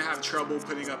 he's going to have trouble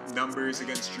putting up numbers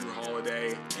against Drew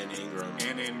Holiday.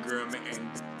 And Ingram. And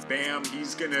Bam,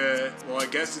 he's going to... Well, I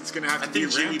guess it's going to have to be... I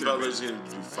think Jimmy Butler's going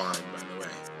to do fine, by the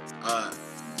way.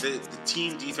 The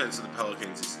team defense of the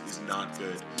Pelicans is not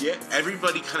good. Yeah.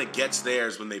 Everybody kind of gets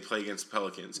theirs when they play against the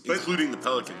Pelicans, including the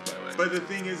Pelicans, by the way. But the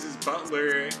thing is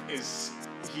Butler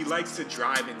he likes to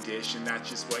drive and dish, and that's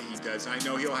just what he does. I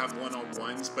know he'll have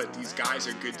one-on-ones, but these guys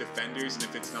are good defenders, and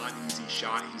if it's not an easy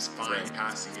shot, he's fine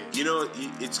passing it.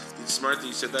 It's smart that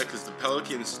you said that because the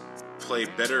Pelicans play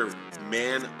better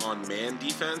man-on-man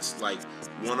defense, like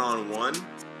one-on-one,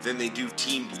 than they do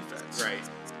team defense. Right.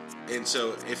 And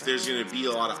so if there's going to be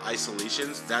a lot of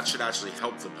isolations, that should actually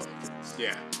help the Pelicans.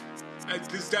 Yeah.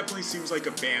 This definitely seems like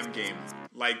a Bam game.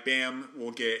 Like, Bam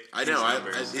will get... I know.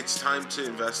 It's time to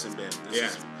invest in Bam.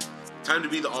 This is time to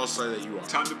be the all-star that you are.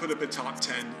 Time to put up a top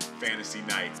 10 fantasy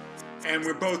night. And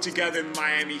we're both together in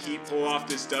Miami Heat pull off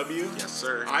this W. Yes,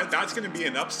 sir. That's going to be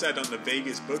an upset on the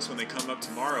Vegas books when they come up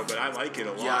tomorrow, but I like it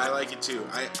a lot. Yeah, I like it too.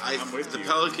 I'm with you.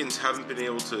 Pelicans haven't been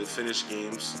able to finish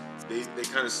games. They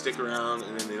kind of stick around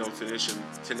and then they don't finish, and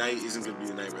tonight isn't going to be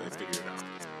the night where they figure it out.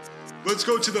 Let's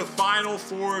go to the final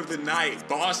four of the night.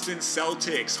 Boston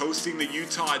Celtics hosting the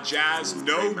Utah Jazz.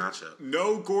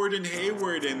 No Gordon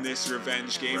Hayward in this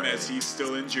revenge game as he's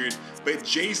still injured, but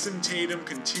Jason Tatum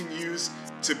continues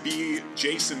to be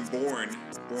Jason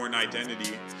Bourne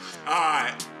identity.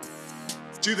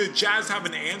 Do the Jazz have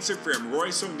an answer for him?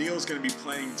 Royce O'Neal's going to be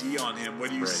playing D on him. What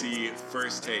do you see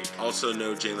first take? Also,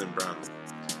 no Jaylen Brown.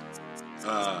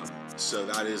 So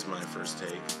that is my first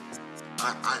take.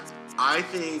 I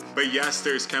think... But yes,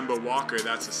 there's Kemba Walker.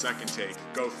 That's a second take.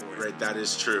 Go for it. Right, that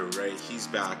is true, right? He's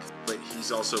back, but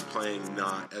he's also playing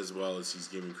not as well as he's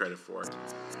given credit for.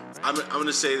 I'm going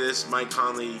to say this. Mike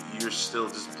Conley, you're still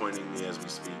disappointing me as we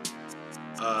speak.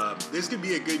 This could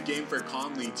be a good game for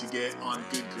Conley to get on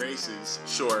good graces.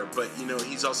 Sure, but,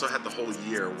 he's also had the whole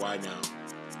year. Why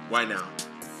now?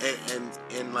 And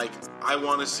I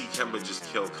want to see Kemba just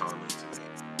kill Conley tonight.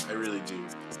 I really do.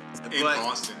 In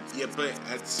Boston. Yeah, but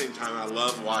at the same time, I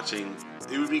love watching.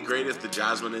 It would be great if the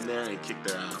Jazz went in there and kicked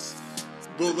their ass.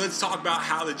 Well, let's talk about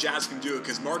how the Jazz can do it,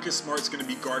 because Marcus Smart's going to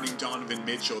be guarding Donovan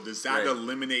Mitchell. Does that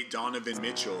eliminate Donovan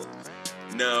Mitchell?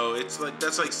 No,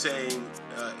 that's like saying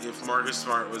if Marcus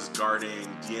Smart was guarding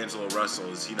D'Angelo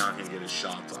Russell, is he not going to get his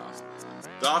shots off?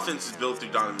 The offense is built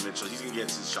through Donovan Mitchell. He's going to get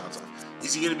his shots off.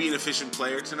 Is he going to be an efficient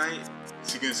player tonight?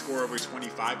 Is he going to score over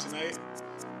 25 tonight?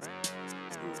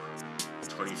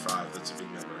 25. That's a big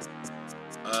number.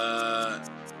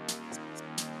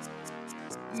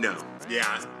 No.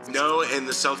 Yeah. No, and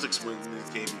the Celtics win this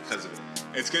game because of it.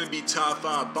 It's going to be tough.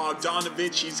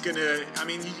 Bogdanovic,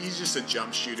 he's just a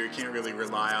jump shooter. Can't really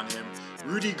rely on him.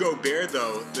 Rudy Gobert,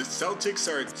 though, the Celtics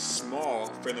are small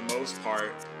for the most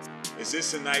part. Is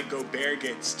this a night Gobert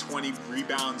gets 20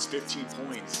 rebounds, 15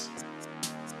 points?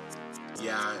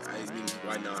 Yeah, I mean,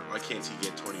 why not? Why can't he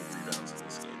get 20 rebounds in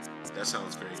this game? That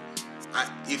sounds great.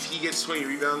 If he gets 20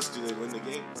 rebounds, do they win the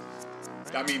game?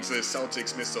 That means the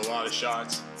Celtics missed a lot of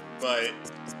shots, but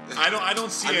I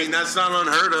don't see. I mean, that's not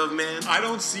unheard of, man. I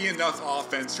don't see enough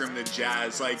offense from the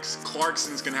Jazz. Like,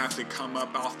 Clarkson's gonna have to come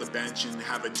up off the bench and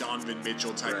have a Donovan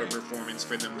Mitchell type of performance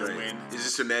for them to win. Is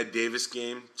this an Ed Davis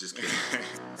game? Just kidding.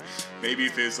 Maybe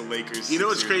if it's the Lakers. You know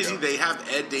what's crazy? They have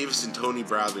Ed Davis and Tony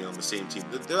Bradley on the same team.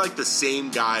 They're like the same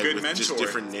guy with just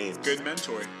different names. Good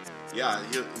mentor. Yeah,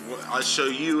 I'll show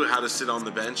you how to sit on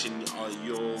the bench, and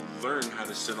you'll learn how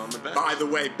to sit on the bench. By the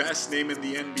way, best name in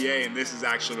the NBA, and this is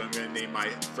actually what I'm going to name my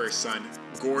first son,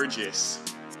 Gorgeous.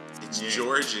 It's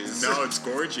George's. No, it's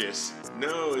Gorgeous.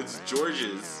 No, it's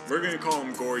George's. We're going to call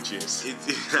him Gorgeous.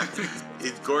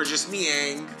 It's Gorgeous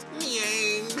Niang.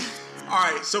 All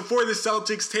right, so for the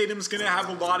Celtics, Tatum's going to have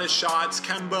a lot of shots.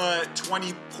 Kemba,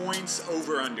 20 points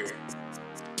over-under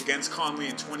against Conley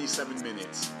in 27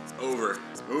 minutes. Over.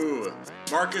 Ooh.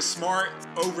 Marcus Smart,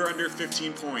 over under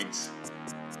 15 points.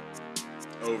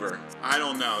 Over. I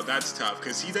don't know. That's tough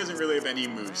because he doesn't really have any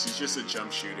moves. He's just a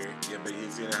jump shooter. Yeah, but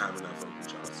he's going to have enough open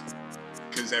shots.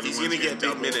 Because he's going to get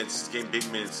big minutes. He's getting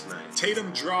big minutes tonight.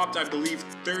 Tatum dropped, I believe,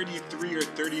 33 or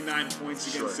 39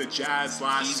 points against the Jazz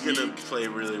last week. He's going to play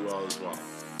really well as well.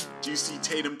 Do you see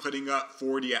Tatum putting up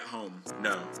 40 at home?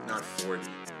 No, not 40.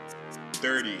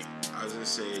 30. I was gonna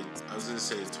say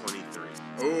 23.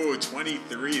 Oh,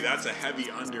 23. That's a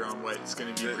heavy under on what's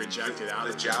going to be projected out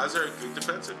of the Jazz are a good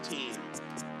defensive team.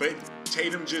 But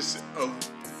Tatum just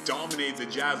dominated the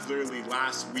Jazz literally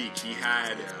last week. He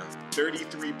had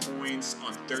 33 points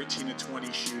on 13 to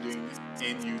 20 shooting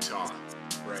in Utah.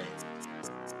 Right.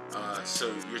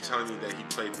 So you're telling me that he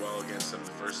played well against them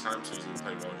the first time, so he's going to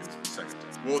play well against them the second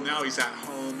time? Well, now he's at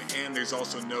home, and there's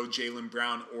also no Jaylen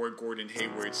Brown or Gordon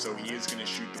Hayward, so he is going to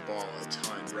shoot the ball a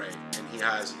ton. Right, and he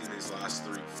has in his last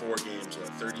 4 games,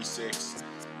 36,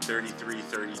 33,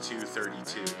 32,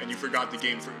 32. And you forgot the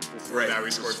game before that where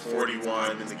he scored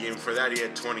 41. And the game before that he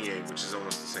had 28, which is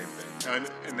almost the same thing.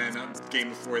 And then the game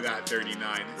before that,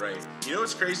 39. Right. You know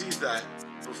what's crazy is that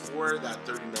before that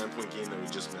 39-point game that we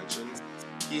just mentioned,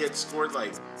 he had scored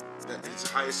his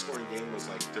highest scoring game was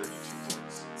 32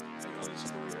 points on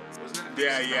his career. Wasn't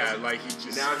that? Yeah. Like he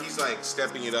just now he's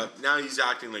stepping it up. Now he's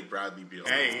acting like Bradley Beal.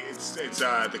 Hey, it's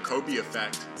the Kobe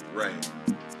effect. Right.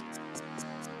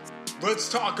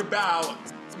 Let's talk about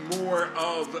more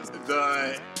of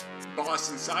the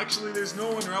Boston. Actually, there's no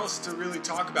one else to really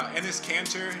talk about. Enes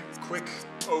Kanter, quick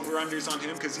over-unders on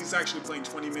him because he's actually playing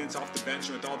 20 minutes off the bench,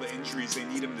 and with all the injuries, they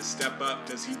need him to step up.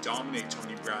 Does he dominate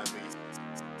Tony Bradley?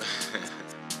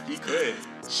 He could.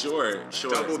 Sure.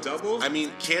 Double-double? I mean,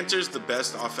 Kanter's the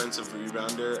best offensive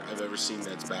rebounder I've ever seen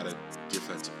that's bad at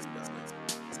defensive rebounding.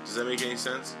 Does that make any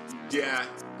sense? Yeah.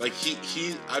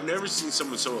 I've never seen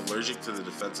someone so allergic to the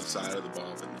defensive side of the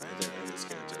ball than Enes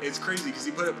Kanter. It's crazy because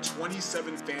he put up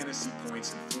 27 fantasy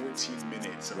points in 14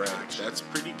 minutes of action. That's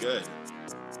pretty good.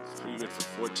 It's pretty good for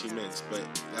 14 minutes, but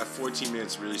that 14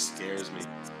 minutes really scares me.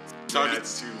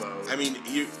 It's too low. I mean,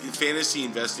 fantasy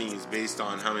investing is based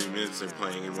on how many minutes they're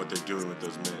playing and what they're doing with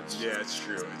those minutes. Yeah, it's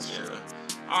true.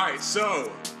 All right,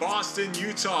 so Boston,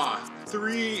 Utah,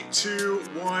 3, 2,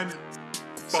 1,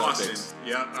 Boston. Celtics.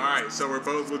 Yep. All right, so we're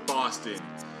both with Boston.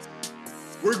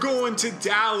 We're going to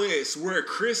Dallas, where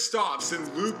Kristaps and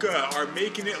Luka are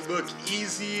making it look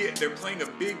easy. They're playing a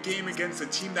big game against a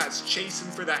team that's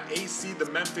chasing for that AC, the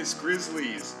Memphis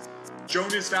Grizzlies.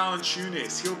 Jonas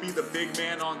Valanciunas, he'll be the big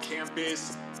man on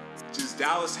campus. Does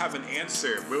Dallas have an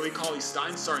answer? Willie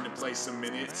Cauley-Stein starting to play some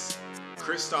minutes.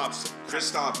 Kristaps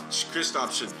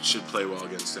should play well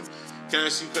against him. Can I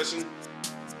ask you a question?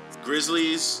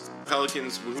 Grizzlies,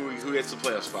 Pelicans, who gets the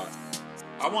playoff spot?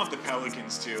 I want the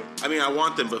Pelicans too. I mean, I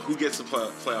want them, but who gets the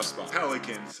playoff spot?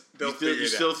 Pelicans. You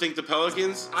still think the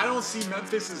Pelicans? I don't see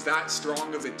Memphis as that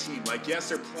strong of a team. Yes,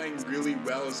 they're playing really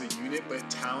well as a unit, but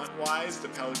talent-wise, the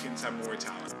Pelicans have more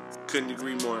talent. Couldn't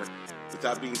agree more. With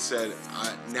that being said,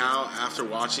 now after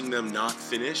watching them not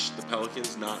finish, the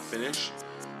Pelicans not finish,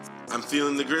 I'm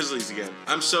feeling the Grizzlies again.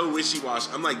 I'm so wishy-washy.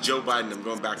 I'm like Joe Biden. I'm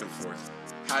going back and forth.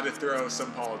 Had to throw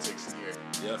some politics in here.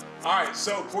 Yep. All right,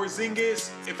 so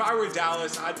Porzingis, if I were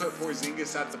Dallas, I'd put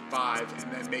Porzingis at the 5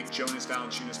 and then make Jonas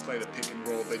Valanciunas play the pick and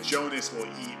roll. But Jonas will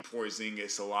eat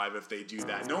Porzingis alive if they do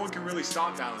that. No one can really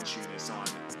stop Valanciunas on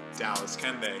Dallas,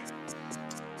 can they?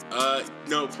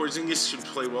 No, Porzingis should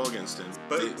play well against him.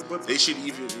 But they should.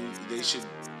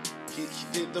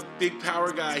 The big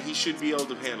power guy, he should be able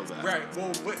to handle that. Right.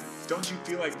 Well, don't you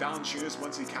feel like Valanciunas,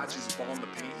 once he catches the ball in the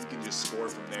paint, he can just score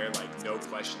from there, like no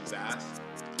questions asked?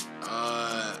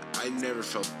 I never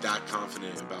felt that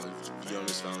confident about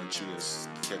Jonas Valanciunas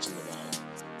catching the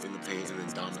ball in the paint and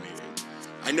then dominating.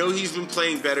 I know he's been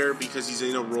playing better because he's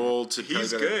in a role to.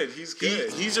 He's good. He's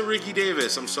good. He's a Ricky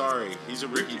Davis. I'm sorry. He's a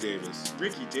Ricky Davis.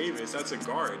 Ricky Davis. That's a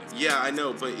guard. Yeah, I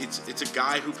know, but it's a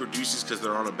guy who produces because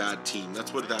they're on a bad team.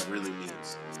 That's what that really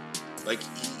means. Like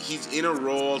he's in a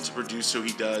role to produce, so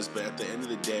he does. But at the end of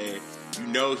the day, you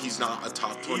know he's not a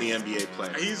top 20 NBA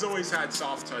player. He's always had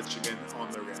soft touch again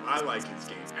on the rim. I like his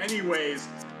game. Anyways,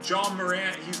 John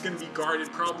Morant. He's going to be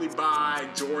guarded probably by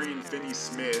Dorian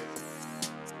Finney-Smith.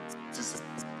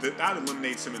 That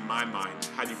eliminates him in my mind.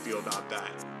 How do you feel about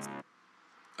that?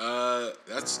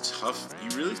 That's tough. You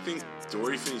really think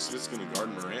Dorian Finney-Smith's going to guard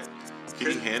Morant?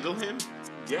 Can he handle him?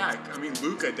 Yeah, I mean,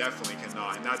 Luka definitely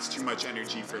cannot, and that's too much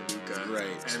energy for Luka.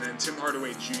 Right. And then Tim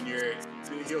Hardaway Jr.,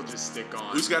 he'll just stick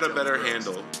on. Who's got a better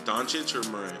handle, Doncic or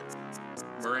Morant?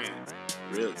 Morant.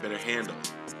 Really? Better handle?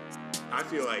 I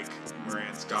feel like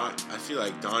Morant's got. I feel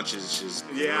like Doncic is just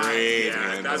great.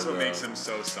 Handle, that's what makes him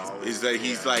so solid. Is that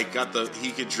he's like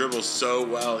he could dribble so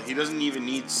well. He doesn't even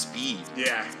need speed.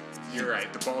 Yeah, you're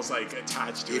right. The ball's like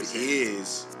attached to his hand. It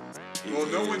is. Well,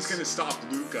 no one's going to stop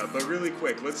Luka. But really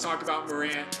quick, let's talk about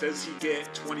Morant. Does he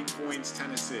get 20 points, 10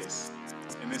 assists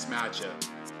in this matchup?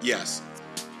 Yes.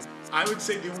 I would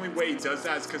say the only way he does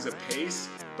that is because of pace.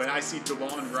 But I see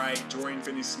DeLon Wright, Dorian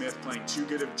Finney-Smith playing too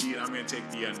good of D, and I'm going to take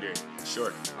the under.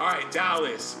 Sure. All right,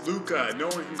 Dallas, Luka. No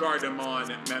one can guard him on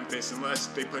Memphis unless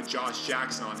they put Josh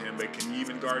Jackson on him. But can you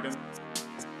even guard him?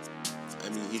 I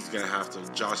mean, he's going to have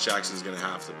to. Josh Jackson's going to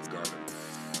have to guard him.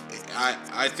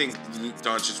 I think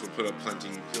Doncic will put up plenty.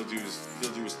 He'll do his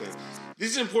thing.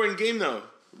 This is an important game, though,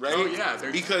 right? Oh yeah,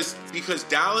 because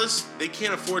Dallas, they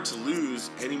can't afford to lose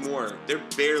anymore. They're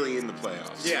barely in the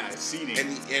playoffs. Yeah, seeding.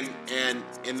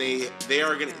 And they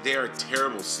are a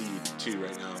terrible seed too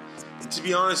right now. And to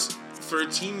be honest, for a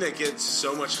team that gets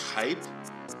so much hype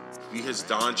because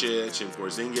Doncic and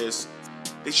Porzingis,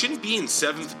 they shouldn't be in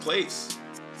 7th place.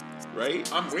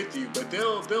 Right? I'm with you, but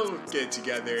they'll get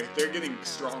together. They're getting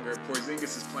stronger.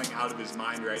 Porzingis is playing out of his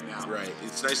mind right now. Right.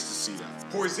 It's nice to see that.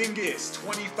 Porzingis,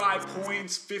 25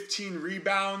 points, 15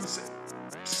 rebounds.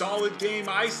 Solid game,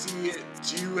 I see it.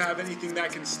 Do you have anything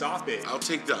that can stop it? I'll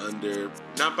take the under.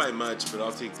 Not by much, but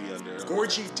I'll take the under.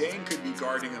 Gorgie Dang could be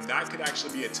guarding him. That could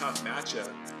actually be a tough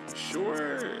matchup.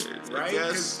 Sure. Right?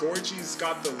 Because Gorgie's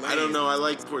got the lane. I don't know. I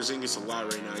like Porzingis a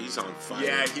lot right now. He's on fire.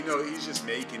 Yeah, he's just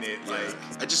making it. Yeah. Like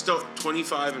I just don't.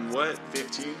 25 and what?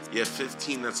 15? Yeah,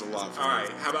 15. That's a lot for All me.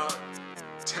 right. How about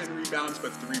 10 rebounds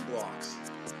but 3 blocks?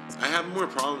 I have more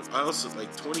problems. I also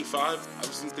like 25. I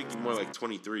was thinking more like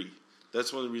 23.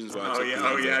 That's one of the reasons why I took the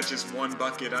under. Just one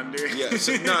bucket under. Yeah,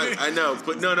 so, no, I know,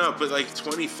 but but like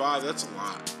 25, that's a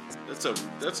lot. That's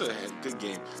a good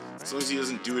game. As long as he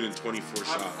doesn't do it in 24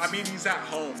 shots. I mean, he's at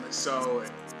home, so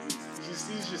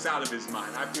he's just out of his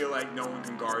mind. I feel like no one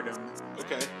can guard him.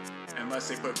 Okay. Unless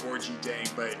they put Gorgie Dang,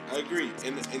 but I agree,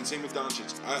 and same with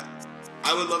Doncic.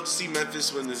 I would love to see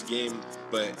Memphis win this game,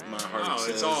 but my heart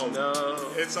says no.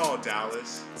 It's all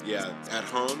Dallas. Yeah, at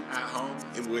home. At home.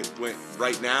 And with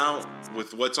right now,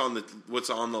 with what's on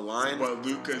the line. What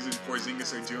Lukas and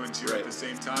Porzingis are doing too at the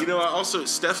same time. You know, also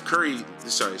Seth Curry.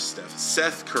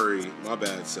 My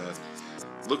bad, Seth.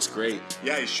 Looks great.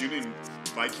 Yeah, he's shooting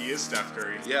like he is Steph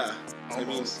Curry. Yeah,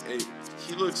 almost. I mean,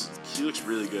 he looks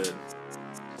really good.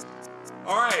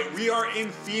 All right, we are in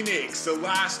Phoenix. The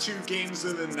last 2 games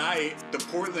of the night, the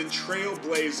Portland Trail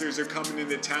Blazers are coming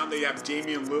into town. They have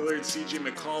Damian Lillard, CJ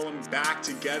McCollum back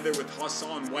together with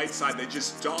Hassan Whiteside. They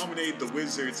just dominated the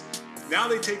Wizards. Now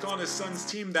they take on a Suns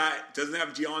team that doesn't have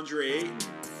DeAndre Ayton.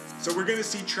 So we're going to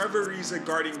see Trevor Ariza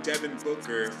guarding Devin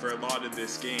Booker for a lot of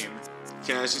this game.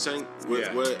 Can I ask you something?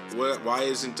 Why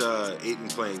isn't Ayton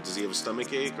playing? Does he have a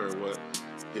stomach ache or what?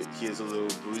 He has a little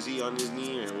bruisey on his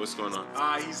knee, or what's going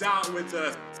on? He's out with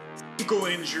a ankle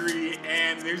injury,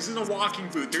 and there's in a walking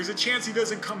boot. There's a chance he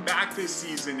doesn't come back this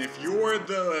season. If you're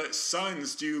the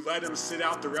Suns, do you let him sit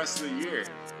out the rest of the year?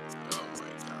 Oh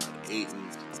my God, Ayton!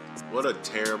 What a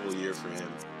terrible year for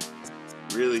him.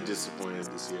 Really disappointed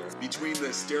this year. Between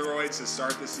the steroids to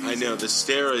start the season. I know, the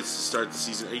steroids to start the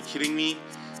season. Are you kidding me?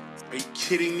 Are you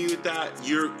kidding me with that?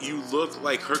 You look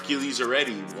like Hercules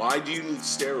already. Why do you need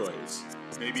steroids?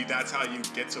 Maybe that's how you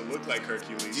get to look like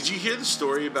Hercules. Did you hear the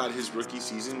story about his rookie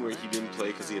season where he didn't play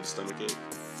because he had a stomachache?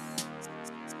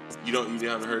 You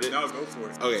haven't heard it? No, go for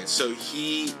it. Okay, so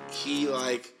he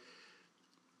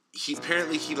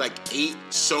apparently ate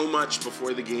so much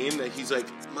before the game that he's like,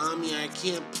 Mommy, I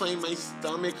can't play, my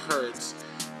stomach hurts.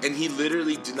 And he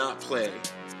literally did not play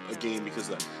a game because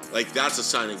of that. Like, that's a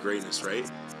sign of greatness, right?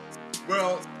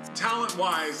 Well,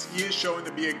 talent-wise, he is showing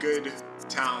to be a good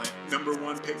talent. Number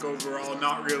 1 pick overall,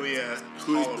 not really a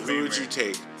Hall of Famer. Who would you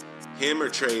take? Him or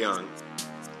Trae Young?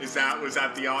 Was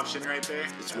that the option right there?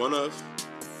 It's one of.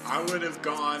 I would have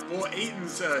gone. Well,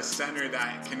 Ayton's a center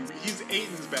that can.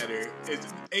 Ayton's better.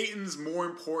 Ayton's more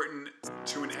important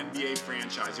to an NBA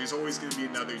franchise. There's always going to be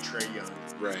another Trae Young.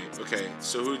 Right. Okay.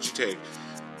 So who would you take?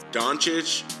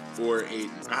 Doncic or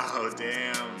Ayton? Oh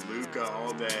damn, Luka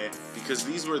all day. Because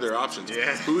these were their options.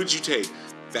 Yeah. Who would you take?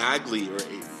 Bagley or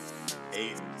Ayton?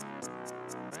 Ayton.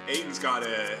 Ayton's got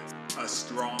a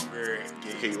stronger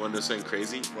game. Okay, you want to know something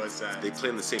crazy? What's that? They play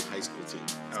on the same high school team.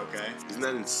 Okay. Isn't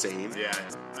that insane? Yeah,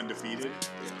 undefeated.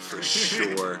 Yeah, for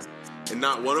sure. And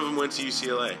not one of them went to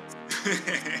UCLA.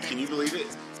 Can you believe it?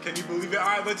 Can you believe it? All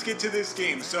right, let's get to this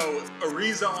game. So,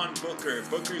 Ariza on Booker.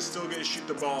 Booker's still going to shoot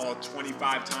the ball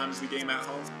 25 times the game at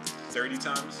home? 30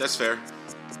 times? That's fair.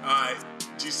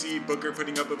 Do you see Booker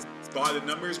putting up a lot of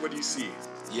numbers? What do you see?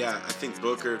 Yeah, I think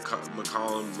Booker,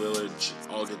 McCollum, Lillard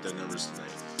all get their numbers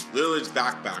tonight. Lillard's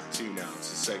back too now. It's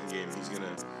his second game. He's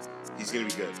gonna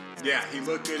be good. Yeah, he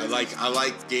looked good. I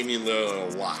like Damian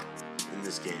Lillard a lot in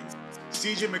this game.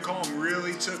 CJ McCollum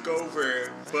really took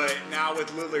over, but now with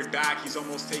Lillard back, he's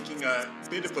almost taking a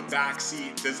bit of a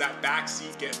backseat. Does that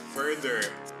backseat get further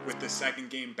with the second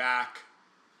game back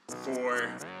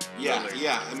for Lillard?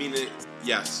 Yeah. I mean,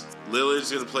 yes.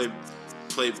 Lillard's gonna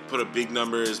put up big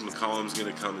numbers. McCollum's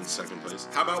gonna come in second place.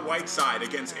 How about Whiteside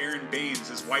against Aaron Baines?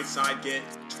 Does Whiteside get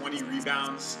 20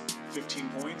 rebounds, 15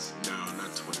 points? No,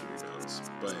 not 20 rebounds,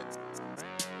 but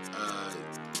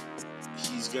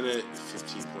he's gonna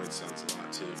 15 points sounds a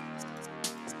lot too.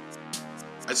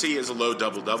 I'd say he has a low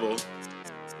double-double.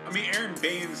 I mean, Aaron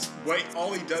Baines,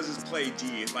 all he does is play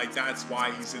D. Like, that's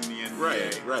why he's in the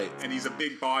NBA. Right. And he's a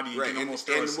big body. He can almost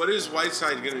throw and what is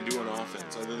Whiteside going to do on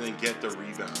offense other than get the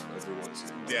rebound every once in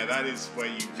a while? Yeah, that is what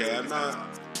you Okay, really I'm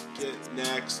not... Get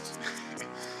next.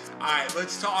 All right,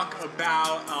 let's talk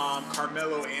about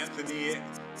Carmelo Anthony.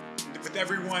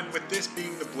 With this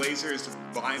being the Blazers'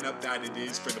 lineup that it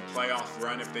is for the playoff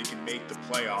run, if they can make the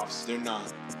playoffs. They're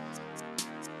not.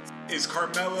 Is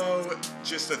Carmelo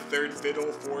just a third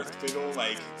fiddle, fourth fiddle?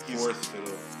 Fourth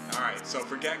fiddle. All right, so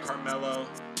forget Carmelo.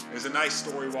 There's a nice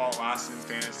story while it lasted in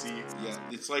fantasy. Yeah,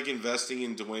 it's like investing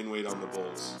in Dwayne Wade on the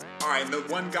Bulls. All right, and the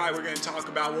one guy we're going to talk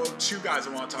about, two guys I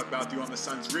want to talk about with you on the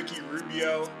Suns, Ricky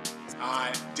Rubio.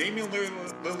 Damian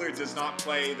Lillard does not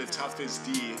play the toughest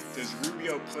D. Does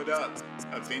Rubio put up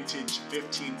a vintage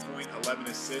 15-point, 11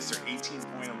 assists, or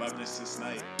 18-point, 11 assists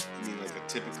night? I mean, like a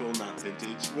typical, not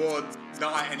vintage? Well,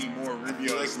 not anymore.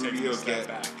 Rubio's taking a step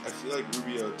back. I feel like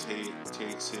Rubio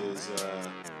takes his,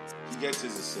 he gets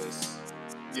his assists.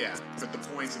 Yeah, but the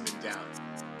points have been down.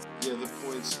 Yeah, the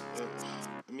points,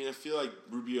 I mean, I feel like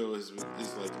Rubio is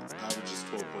like averages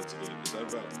 12 points a game. Is that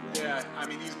about right? Yeah, I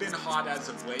mean, he's been hot as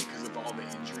of late because of all the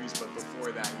injuries, but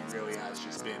before that, he really has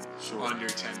just been under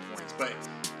 10 points. But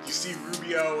you see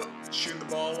Rubio shooting the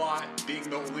ball a lot, being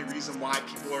the only reason why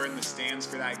people are in the stands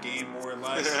for that game, more or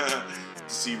less. To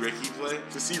see Ricky play?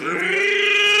 To see Rubio.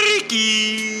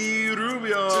 Ricky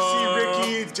Rubio! To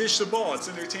see Ricky dish the ball. It's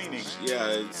entertaining. Yeah,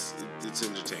 it's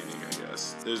entertaining, I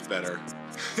guess. There's better.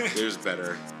 There's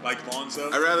better. Like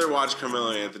Lonzo? I'd rather watch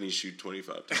Carmelo Anthony shoot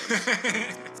 25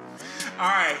 times. All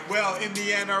right. Well, in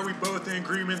the end, are we both in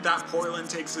agreement that Portland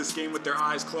takes this game with their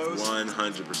eyes closed?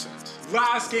 100%.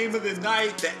 Last game of the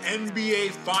night, the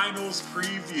NBA Finals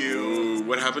preview. Ooh,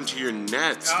 what happened to your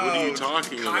Nets? What are you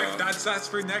talking about? That's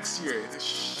for next year.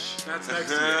 That's next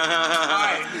year. All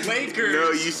right, Lakers. No,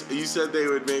 you said they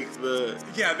would make the...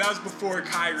 Yeah, that was before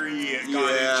Kyrie got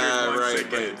injured once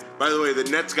again. Right. By the way, the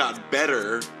Nets got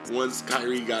better once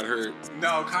Kyrie got hurt.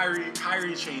 No,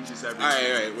 Kyrie changes everything.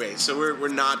 All right, wait. So we're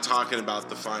not talking about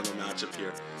the final matchup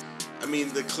here. I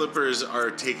mean, the Clippers are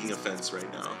taking offense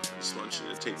right now. I just want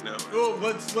you to take note. Well,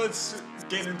 let's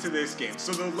get into this game.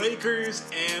 So the Lakers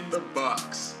and the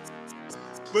Bucks.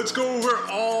 Let's go over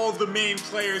all the main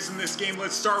players in this game.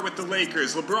 Let's start with the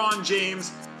Lakers. LeBron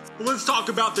James. Let's talk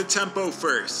about the tempo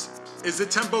first. Is the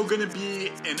tempo going to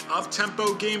be an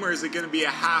up-tempo game, or is it going to be a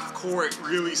half-court,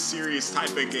 really serious type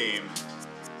of game?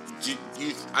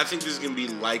 I think this is going to be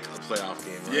like a playoff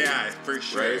game, right? Yeah, for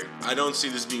sure. Right? I don't see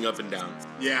this being up and down.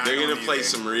 Yeah, they're going to play either.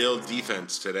 some real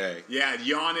defense today. Yeah,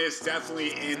 Giannis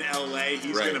definitely in LA.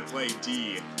 He's Right. going to play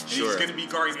D. And Sure. he's going to be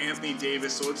guarding Anthony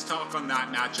Davis. So let's talk on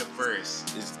that matchup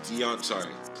first. Is Dion? Sorry,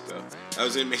 I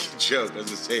was going to make a joke. I was going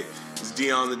to say, is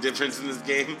Dion the difference in this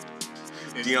game?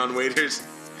 Dion Waiters.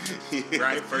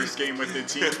 Right, first game with the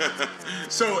team.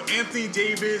 So Anthony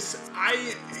Davis,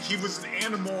 he was an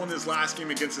animal in his last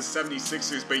game against the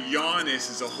 76ers, but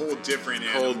Giannis is a whole different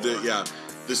animal.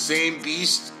 The same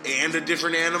beast and a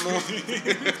different animal.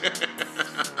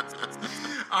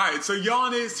 All right, so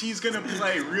Giannis, he's going to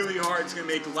play really hard. It's going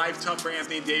to make life tough for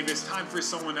Anthony Davis. Time for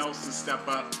someone else to step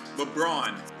up.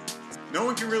 LeBron. No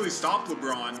one can really stop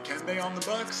LeBron, can they, on the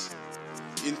Bucks?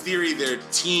 In theory, their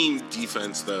team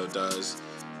defense, though, does.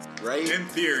 Right? In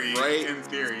theory. Right? In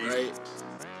theory. Right?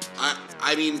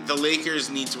 I mean, the Lakers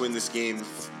need to win this game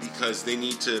because they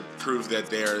need to prove that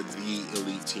they're the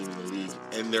elite team in the league.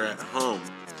 And they're at home.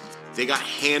 They got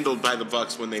handled by the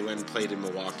Bucks when they went and played in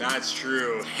Milwaukee. That's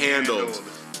true. Handled.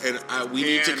 And we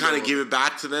need to kind of give it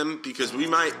back to them because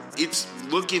it's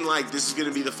looking like this is going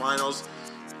to be the finals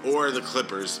or the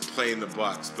Clippers playing the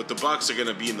Bucks. But the Bucks are going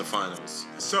to be in the finals.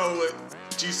 So,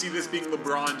 do you see this being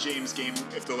LeBron James' game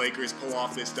if the Lakers pull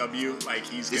off this W? Like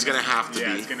it's going to have to be.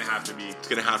 Yeah, it's going to have to be. It's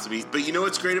going to have to be. But you know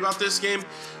what's great about this game?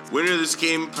 Winner of this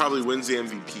game probably wins the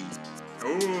MVP.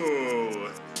 Ooh,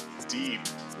 deep.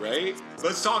 Right?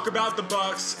 Let's talk about the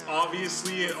Bucks.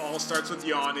 Obviously, it all starts with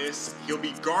Giannis. He'll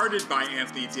be guarded by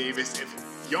Anthony Davis. If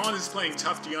Giannis is playing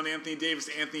tough D on Anthony Davis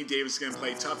is going to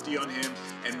play tough D on him.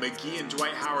 And McGee and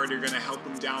Dwight Howard are going to help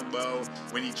him down low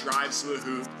when he drives to the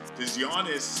hoop. Does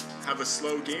Giannis have a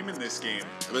slow game in this game?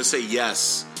 I'm going to say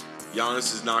yes.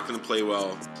 Giannis is not going to play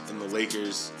well, and the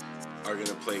Lakers are going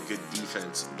to play good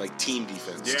defense, like team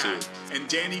defense, too. And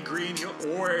Danny Green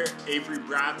or Avery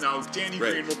Bradley. No, Danny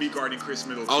Green will be guarding Chris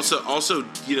Middleton. Also,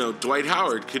 Dwight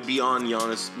Howard could be on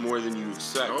Giannis more than you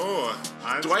expect. Oh,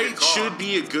 Dwight should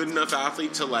be a good enough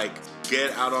athlete to,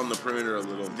 get out on the perimeter a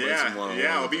little.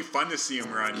 Yeah, it'll be fun to see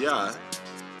him run. Yeah.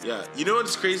 Yeah. You know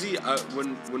what's crazy?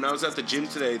 When I was at the gym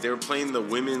today, they were playing the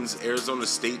women's Arizona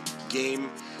State game,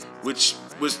 which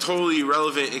was totally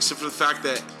irrelevant except for the fact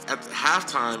that at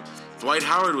halftime, Dwight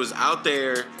Howard was out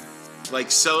there,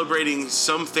 celebrating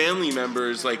some family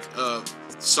members,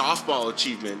 softball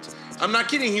achievement. I'm not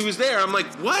kidding. He was there. I'm like,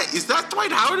 what? Is that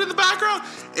Dwight Howard in the background?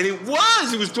 And it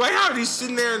was Dwight Howard. He's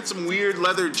sitting there in some weird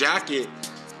leather jacket.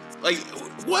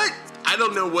 What? I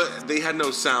don't know what. They had no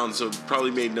sound, so it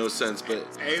probably made no sense. But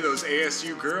hey, those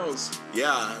ASU girls.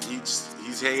 Yeah,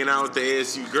 he's hanging out with the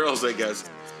ASU girls, I guess.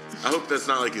 I hope that's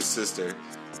not like his sister.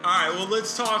 All right, well,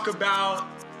 let's talk about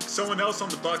someone else on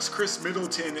the Bucks, Chris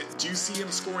Middleton. Do you see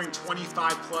him scoring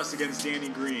 25+ against Danny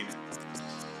Green?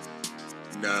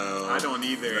 No. I don't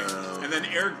either. No. And then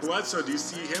Eric Bledsoe, do you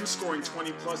see him scoring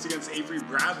 20+ against Avery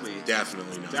Bradley?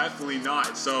 Definitely not. Definitely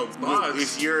not. So,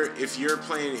 Bucks. If you're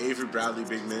playing Avery Bradley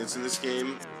big minutes in this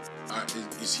game,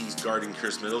 is he guarding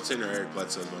Chris Middleton or Eric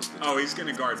Bledsoe most of the time? Oh, he's going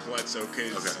to guard Bledsoe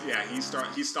because,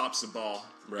 he stops the ball.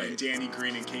 Right. And Danny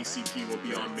Green and KCP will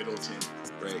be on Middleton.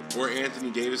 Right. Or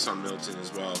Anthony Davis on Middleton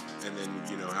as well. And then,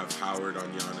 have Howard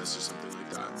on Giannis or something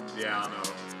like that. Yeah, I don't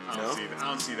know. I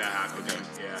don't see that happening. Okay.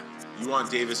 Yeah. You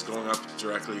want Davis going up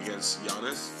directly against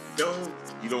Giannis?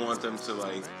 You don't want them to,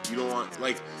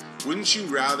 wouldn't you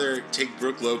rather take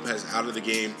Brooke Lopez out of the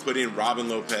game, put in Robin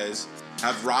Lopez,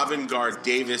 have Robin guard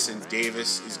Davis, and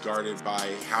Davis is guarded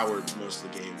by Howard most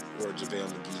of the game, or JaVale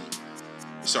McGee?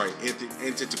 Sorry,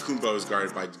 Antetokounmpo is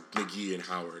guarded by McGee and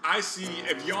Howard. I see.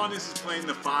 If Giannis is playing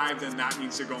the 5, then that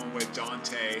means they're going with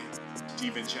Dante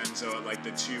DiVincenzo at the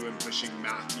 2 and pushing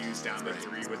Matthews down to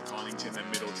 3 with Connaughton and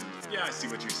Middleton. Yeah, I see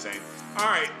what you're saying. All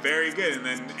right, very good. And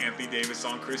then Anthony Davis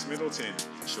on Chris Middleton.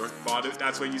 Sure.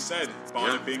 That's what you said.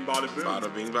 Bada bing, bada boom.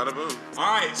 Bada bing, bada boom.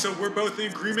 All right, so we're both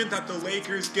in agreement that the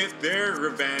Lakers get their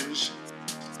revenge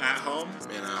at home.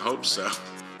 Man, I hope so.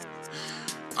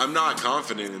 I'm not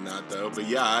confident in that, though. But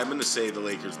yeah, I'm going to say the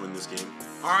Lakers win this game.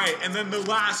 All right, and then the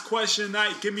last question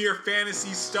tonight. Give me your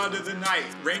fantasy stud of the night.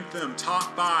 Rank them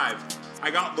top 5. I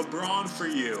got LeBron for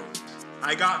you.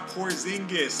 I got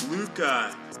Porzingis,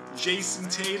 Luka, Jason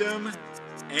Tatum,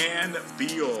 and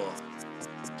Beal.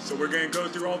 So we're going to go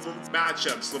through all the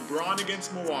matchups. LeBron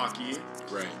against Milwaukee.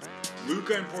 Right.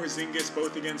 Luka and Porzingis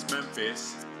both against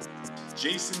Memphis.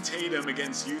 Jason Tatum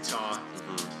against Utah.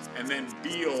 Mm-hmm. And then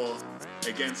Beal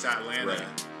against Atlanta.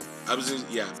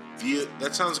 Right. Beal,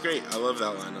 that sounds great. I love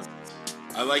that lineup.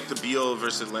 I like the Beal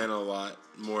versus Atlanta a lot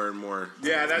more and more.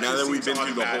 Yeah, that now just that we've been seems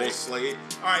through the whole automatic. slate.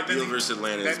 All right, Beal versus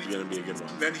Atlanta is going to be a good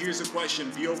one. Then here's a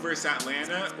question: Beal versus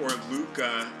Atlanta or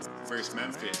Luka versus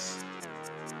Memphis?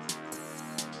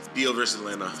 Beal versus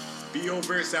Atlanta. Beal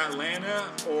versus Atlanta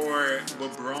or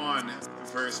LeBron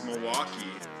versus Milwaukee?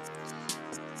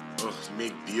 Oh,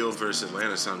 make Beal versus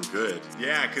Atlanta sound good.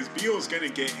 Yeah, because Beal's going to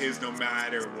get his no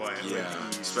matter what. Yeah,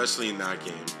 especially in that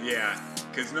game. Yeah,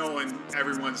 because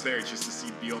everyone's there just to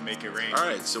see Beal make it rain. All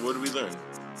right, so what did we learn?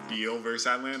 Beal versus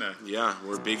Atlanta. Yeah,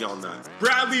 we're big on that.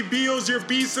 Bradley Beal's your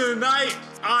beast of the night.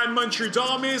 I'm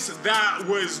Montredamus. That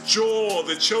was Joel,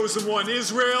 the chosen one,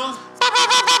 Israel.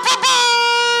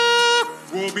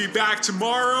 We'll be back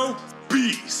tomorrow.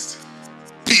 Beast.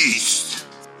 Peace.